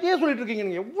சகாயத்தையே சொல்லிட்டு இருக்கீங்க?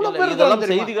 நீங்க எவ்வளவு பேர் இதெல்லாம்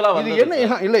செய்திகளா வந்து இது என்ன?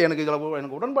 இல்ல, எனக்கு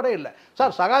எனக்கு உடன்பாடே இல்லை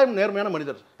சார். சகாயம் நேர்மையான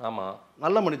மனிதர். ஆமா,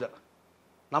 நல்ல மனிதர்.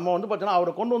 நம்ம வந்து பார்த்தீங்கன்னா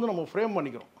அவரை கொண்டு வந்து நம்ம ஃப்ரேம்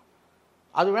பண்ணிக்கிறோம்.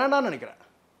 அது வேண்டாம்னு நினைக்கிறேன்.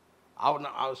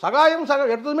 சகாயம்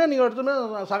எடுத்ததுமே நீங்க எடுத்ததுமே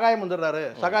சகாயம் வந்துடுறாரு,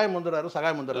 சகாயம்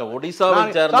வந்துடுறாரு. ஒடிசாவை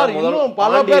சேர்ந்த இன்னும்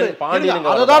பல பேர்.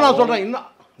 அதுதான் நான் சொல்றேன். இன்னும்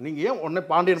நீங்க ஏன் உடனே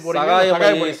பாண்டியன் போறீங்க?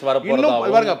 இன்னும்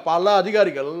பாருங்க, பல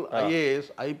அதிகாரிகள், ஐஏஎஸ்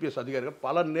ஐபிஎஸ் அதிகாரிகள்,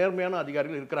 பல நேர்மையான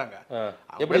அதிகாரிகள் இருக்கிறாங்க.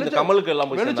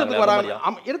 வெளிச்சத்துக்கு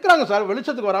வராம இருக்கிறாங்க சார்.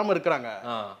 வெளிச்சத்துக்கு வராம இருக்கிறாங்க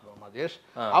மகேஷ்.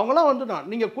 அவங்களாம் வந்து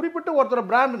நீங்க குறிப்பிட்டு ஒருத்தர்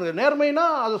பிராண்ட் நேர்மைனா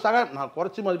அது சகாயம். நான்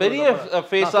குறைச்சி மாதிரி பெரிய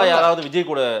ஃபேஸா யாராவது விஜய்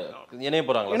கூட இணைய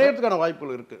போறாங்க. இணையத்துக்கான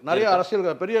வாய்ப்புகள் இருக்கு. நிறைய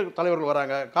அரசியல் பெரிய தலைவர்கள்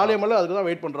வராங்க. காளியம்மன் அதுக்கு தான்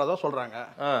வெயிட் பண்றதா சொல்றாங்க.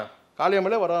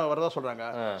 காளியம்மலே வரதா சொல்றாங்க.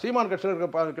 சீமான் கட்சியில்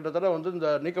இருக்க கிட்டத்தட்ட வந்து இந்த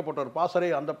நீக்கப்பட்ட ஒரு பாசறை,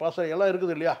 அந்த பாசறை எல்லாம்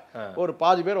இருக்குது இல்லையா, ஒரு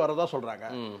பாதி பேர் வரதா சொல்றாங்க.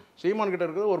 சீமான் கிட்ட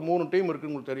இருக்கிறது ஒரு 3 டீம் இருக்கு,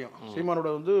 உங்களுக்கு தெரியும். சீமானோட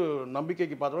வந்து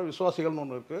நம்பிக்கைக்கு பார்த்தோம்னா விசுவாசிகள்னு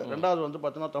ஒன்று இருக்கு, ரெண்டாவது வந்து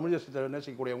பார்த்தீங்கன்னா தமிழ் தேசியத்தை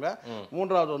நேசிக்கக்கூடியவங்க,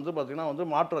 மூன்றாவது வந்து பார்த்தீங்கன்னா வந்து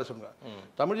மாற்று அரசுங்க.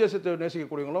 தமிழ் தேசியத்தை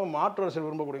நேசிக்கக்கூடியவங்களும் மாற்று அரசியல்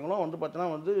விரும்பக்கூடியவங்களும் வந்து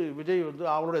பார்த்தீங்கன்னா வந்து விஜய் வந்து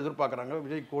அவளோட எதிர்பார்க்குறாங்க.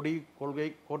 விஜய் கொடி, கொள்கை,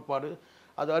 கோட்பாடு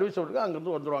அது அறிவிச்சவருக்கு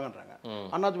அங்கிருந்து வந்துருவாங்கன்றாங்க.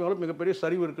 அதிமுக மிகப்பெரிய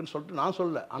சரிவு இருக்குன்னு சொல்லிட்டு நான்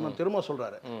சொல்லல, அண்ணன் திரும்ப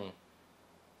சொல்றாரு.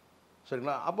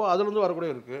 சரிங்களா? அப்போ அதுலேருந்து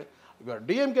வரக்கூடிய இருக்கு. இப்போ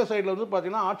டிஎம்கே சைடில் வந்து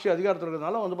பார்த்தீங்கன்னா ஆட்சி அதிகாரத்தில்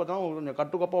இருக்கிறதுனால வந்து பார்த்தீங்கன்னா கொஞ்சம்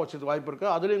கட்டுக்கோப்பாக வச்சது வாய்ப்பு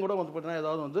இருக்குது. அதுலேயும் கூட வந்து பார்த்தீங்கன்னா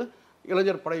ஏதாவது வந்து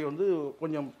இளைஞர் படை வந்து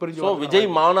கொஞ்சம் பிரிஞ்சு விஜய்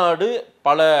மாநாடு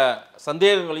பல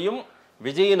சந்தேகங்களையும்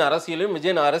விஜயின் அரசியலையும்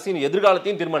விஜயின் அரசின்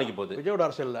எதிர்காலத்தையும் தீர்மானிக்க போகுது. விஜயோட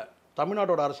அரசியல்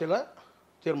தமிழ்நாட்டோட அரசியலை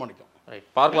தீர்மானிக்கும்.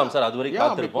 பார்க்கலாம் சார், அது வரைக்கும்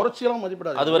காத்திருப்போம். புரட்சியெல்லாம்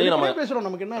மதிப்பிடாது. அது வரைக்கும் நம்ம பேசுறோம்.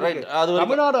 நமக்கு என்ன இருக்கு,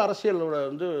 தமிழ்நாடு அரசியலோட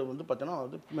வந்து பார்த்தீங்கன்னா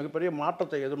வந்து மிகப்பெரிய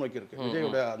மாற்றத்தை எதிர்நோக்கி இருக்கு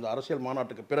விஜயோட அந்த அரசியல்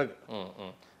மாநாட்டுக்கு பிறகு.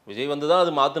 விஜய் வந்துதான்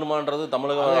அது மாத்தணுமான்றது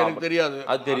தமிழகம் எனக்கு தெரியாது.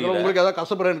 அது தெரியல. உங்களுக்கு ஏதாவது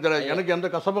கசப்பு எனக்கு தெரியாது. எனக்கு எந்த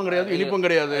கசப்பும் கிடையாது, இனிப்பும்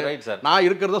கிடையாது. நான்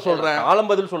இருக்கிறத சொல்றேன்.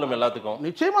 காலம் பதில் சொல்லும் எல்லாத்துக்கும்.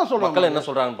 நிச்சயமா சொல்றேன். மக்கள் என்ன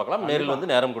சொல்றாங்கன்னு பார்க்கலாம். நேரில்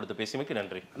வந்து நேரம் கொடுத்து பேசியமைக்கு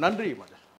நன்றி. நன்றி.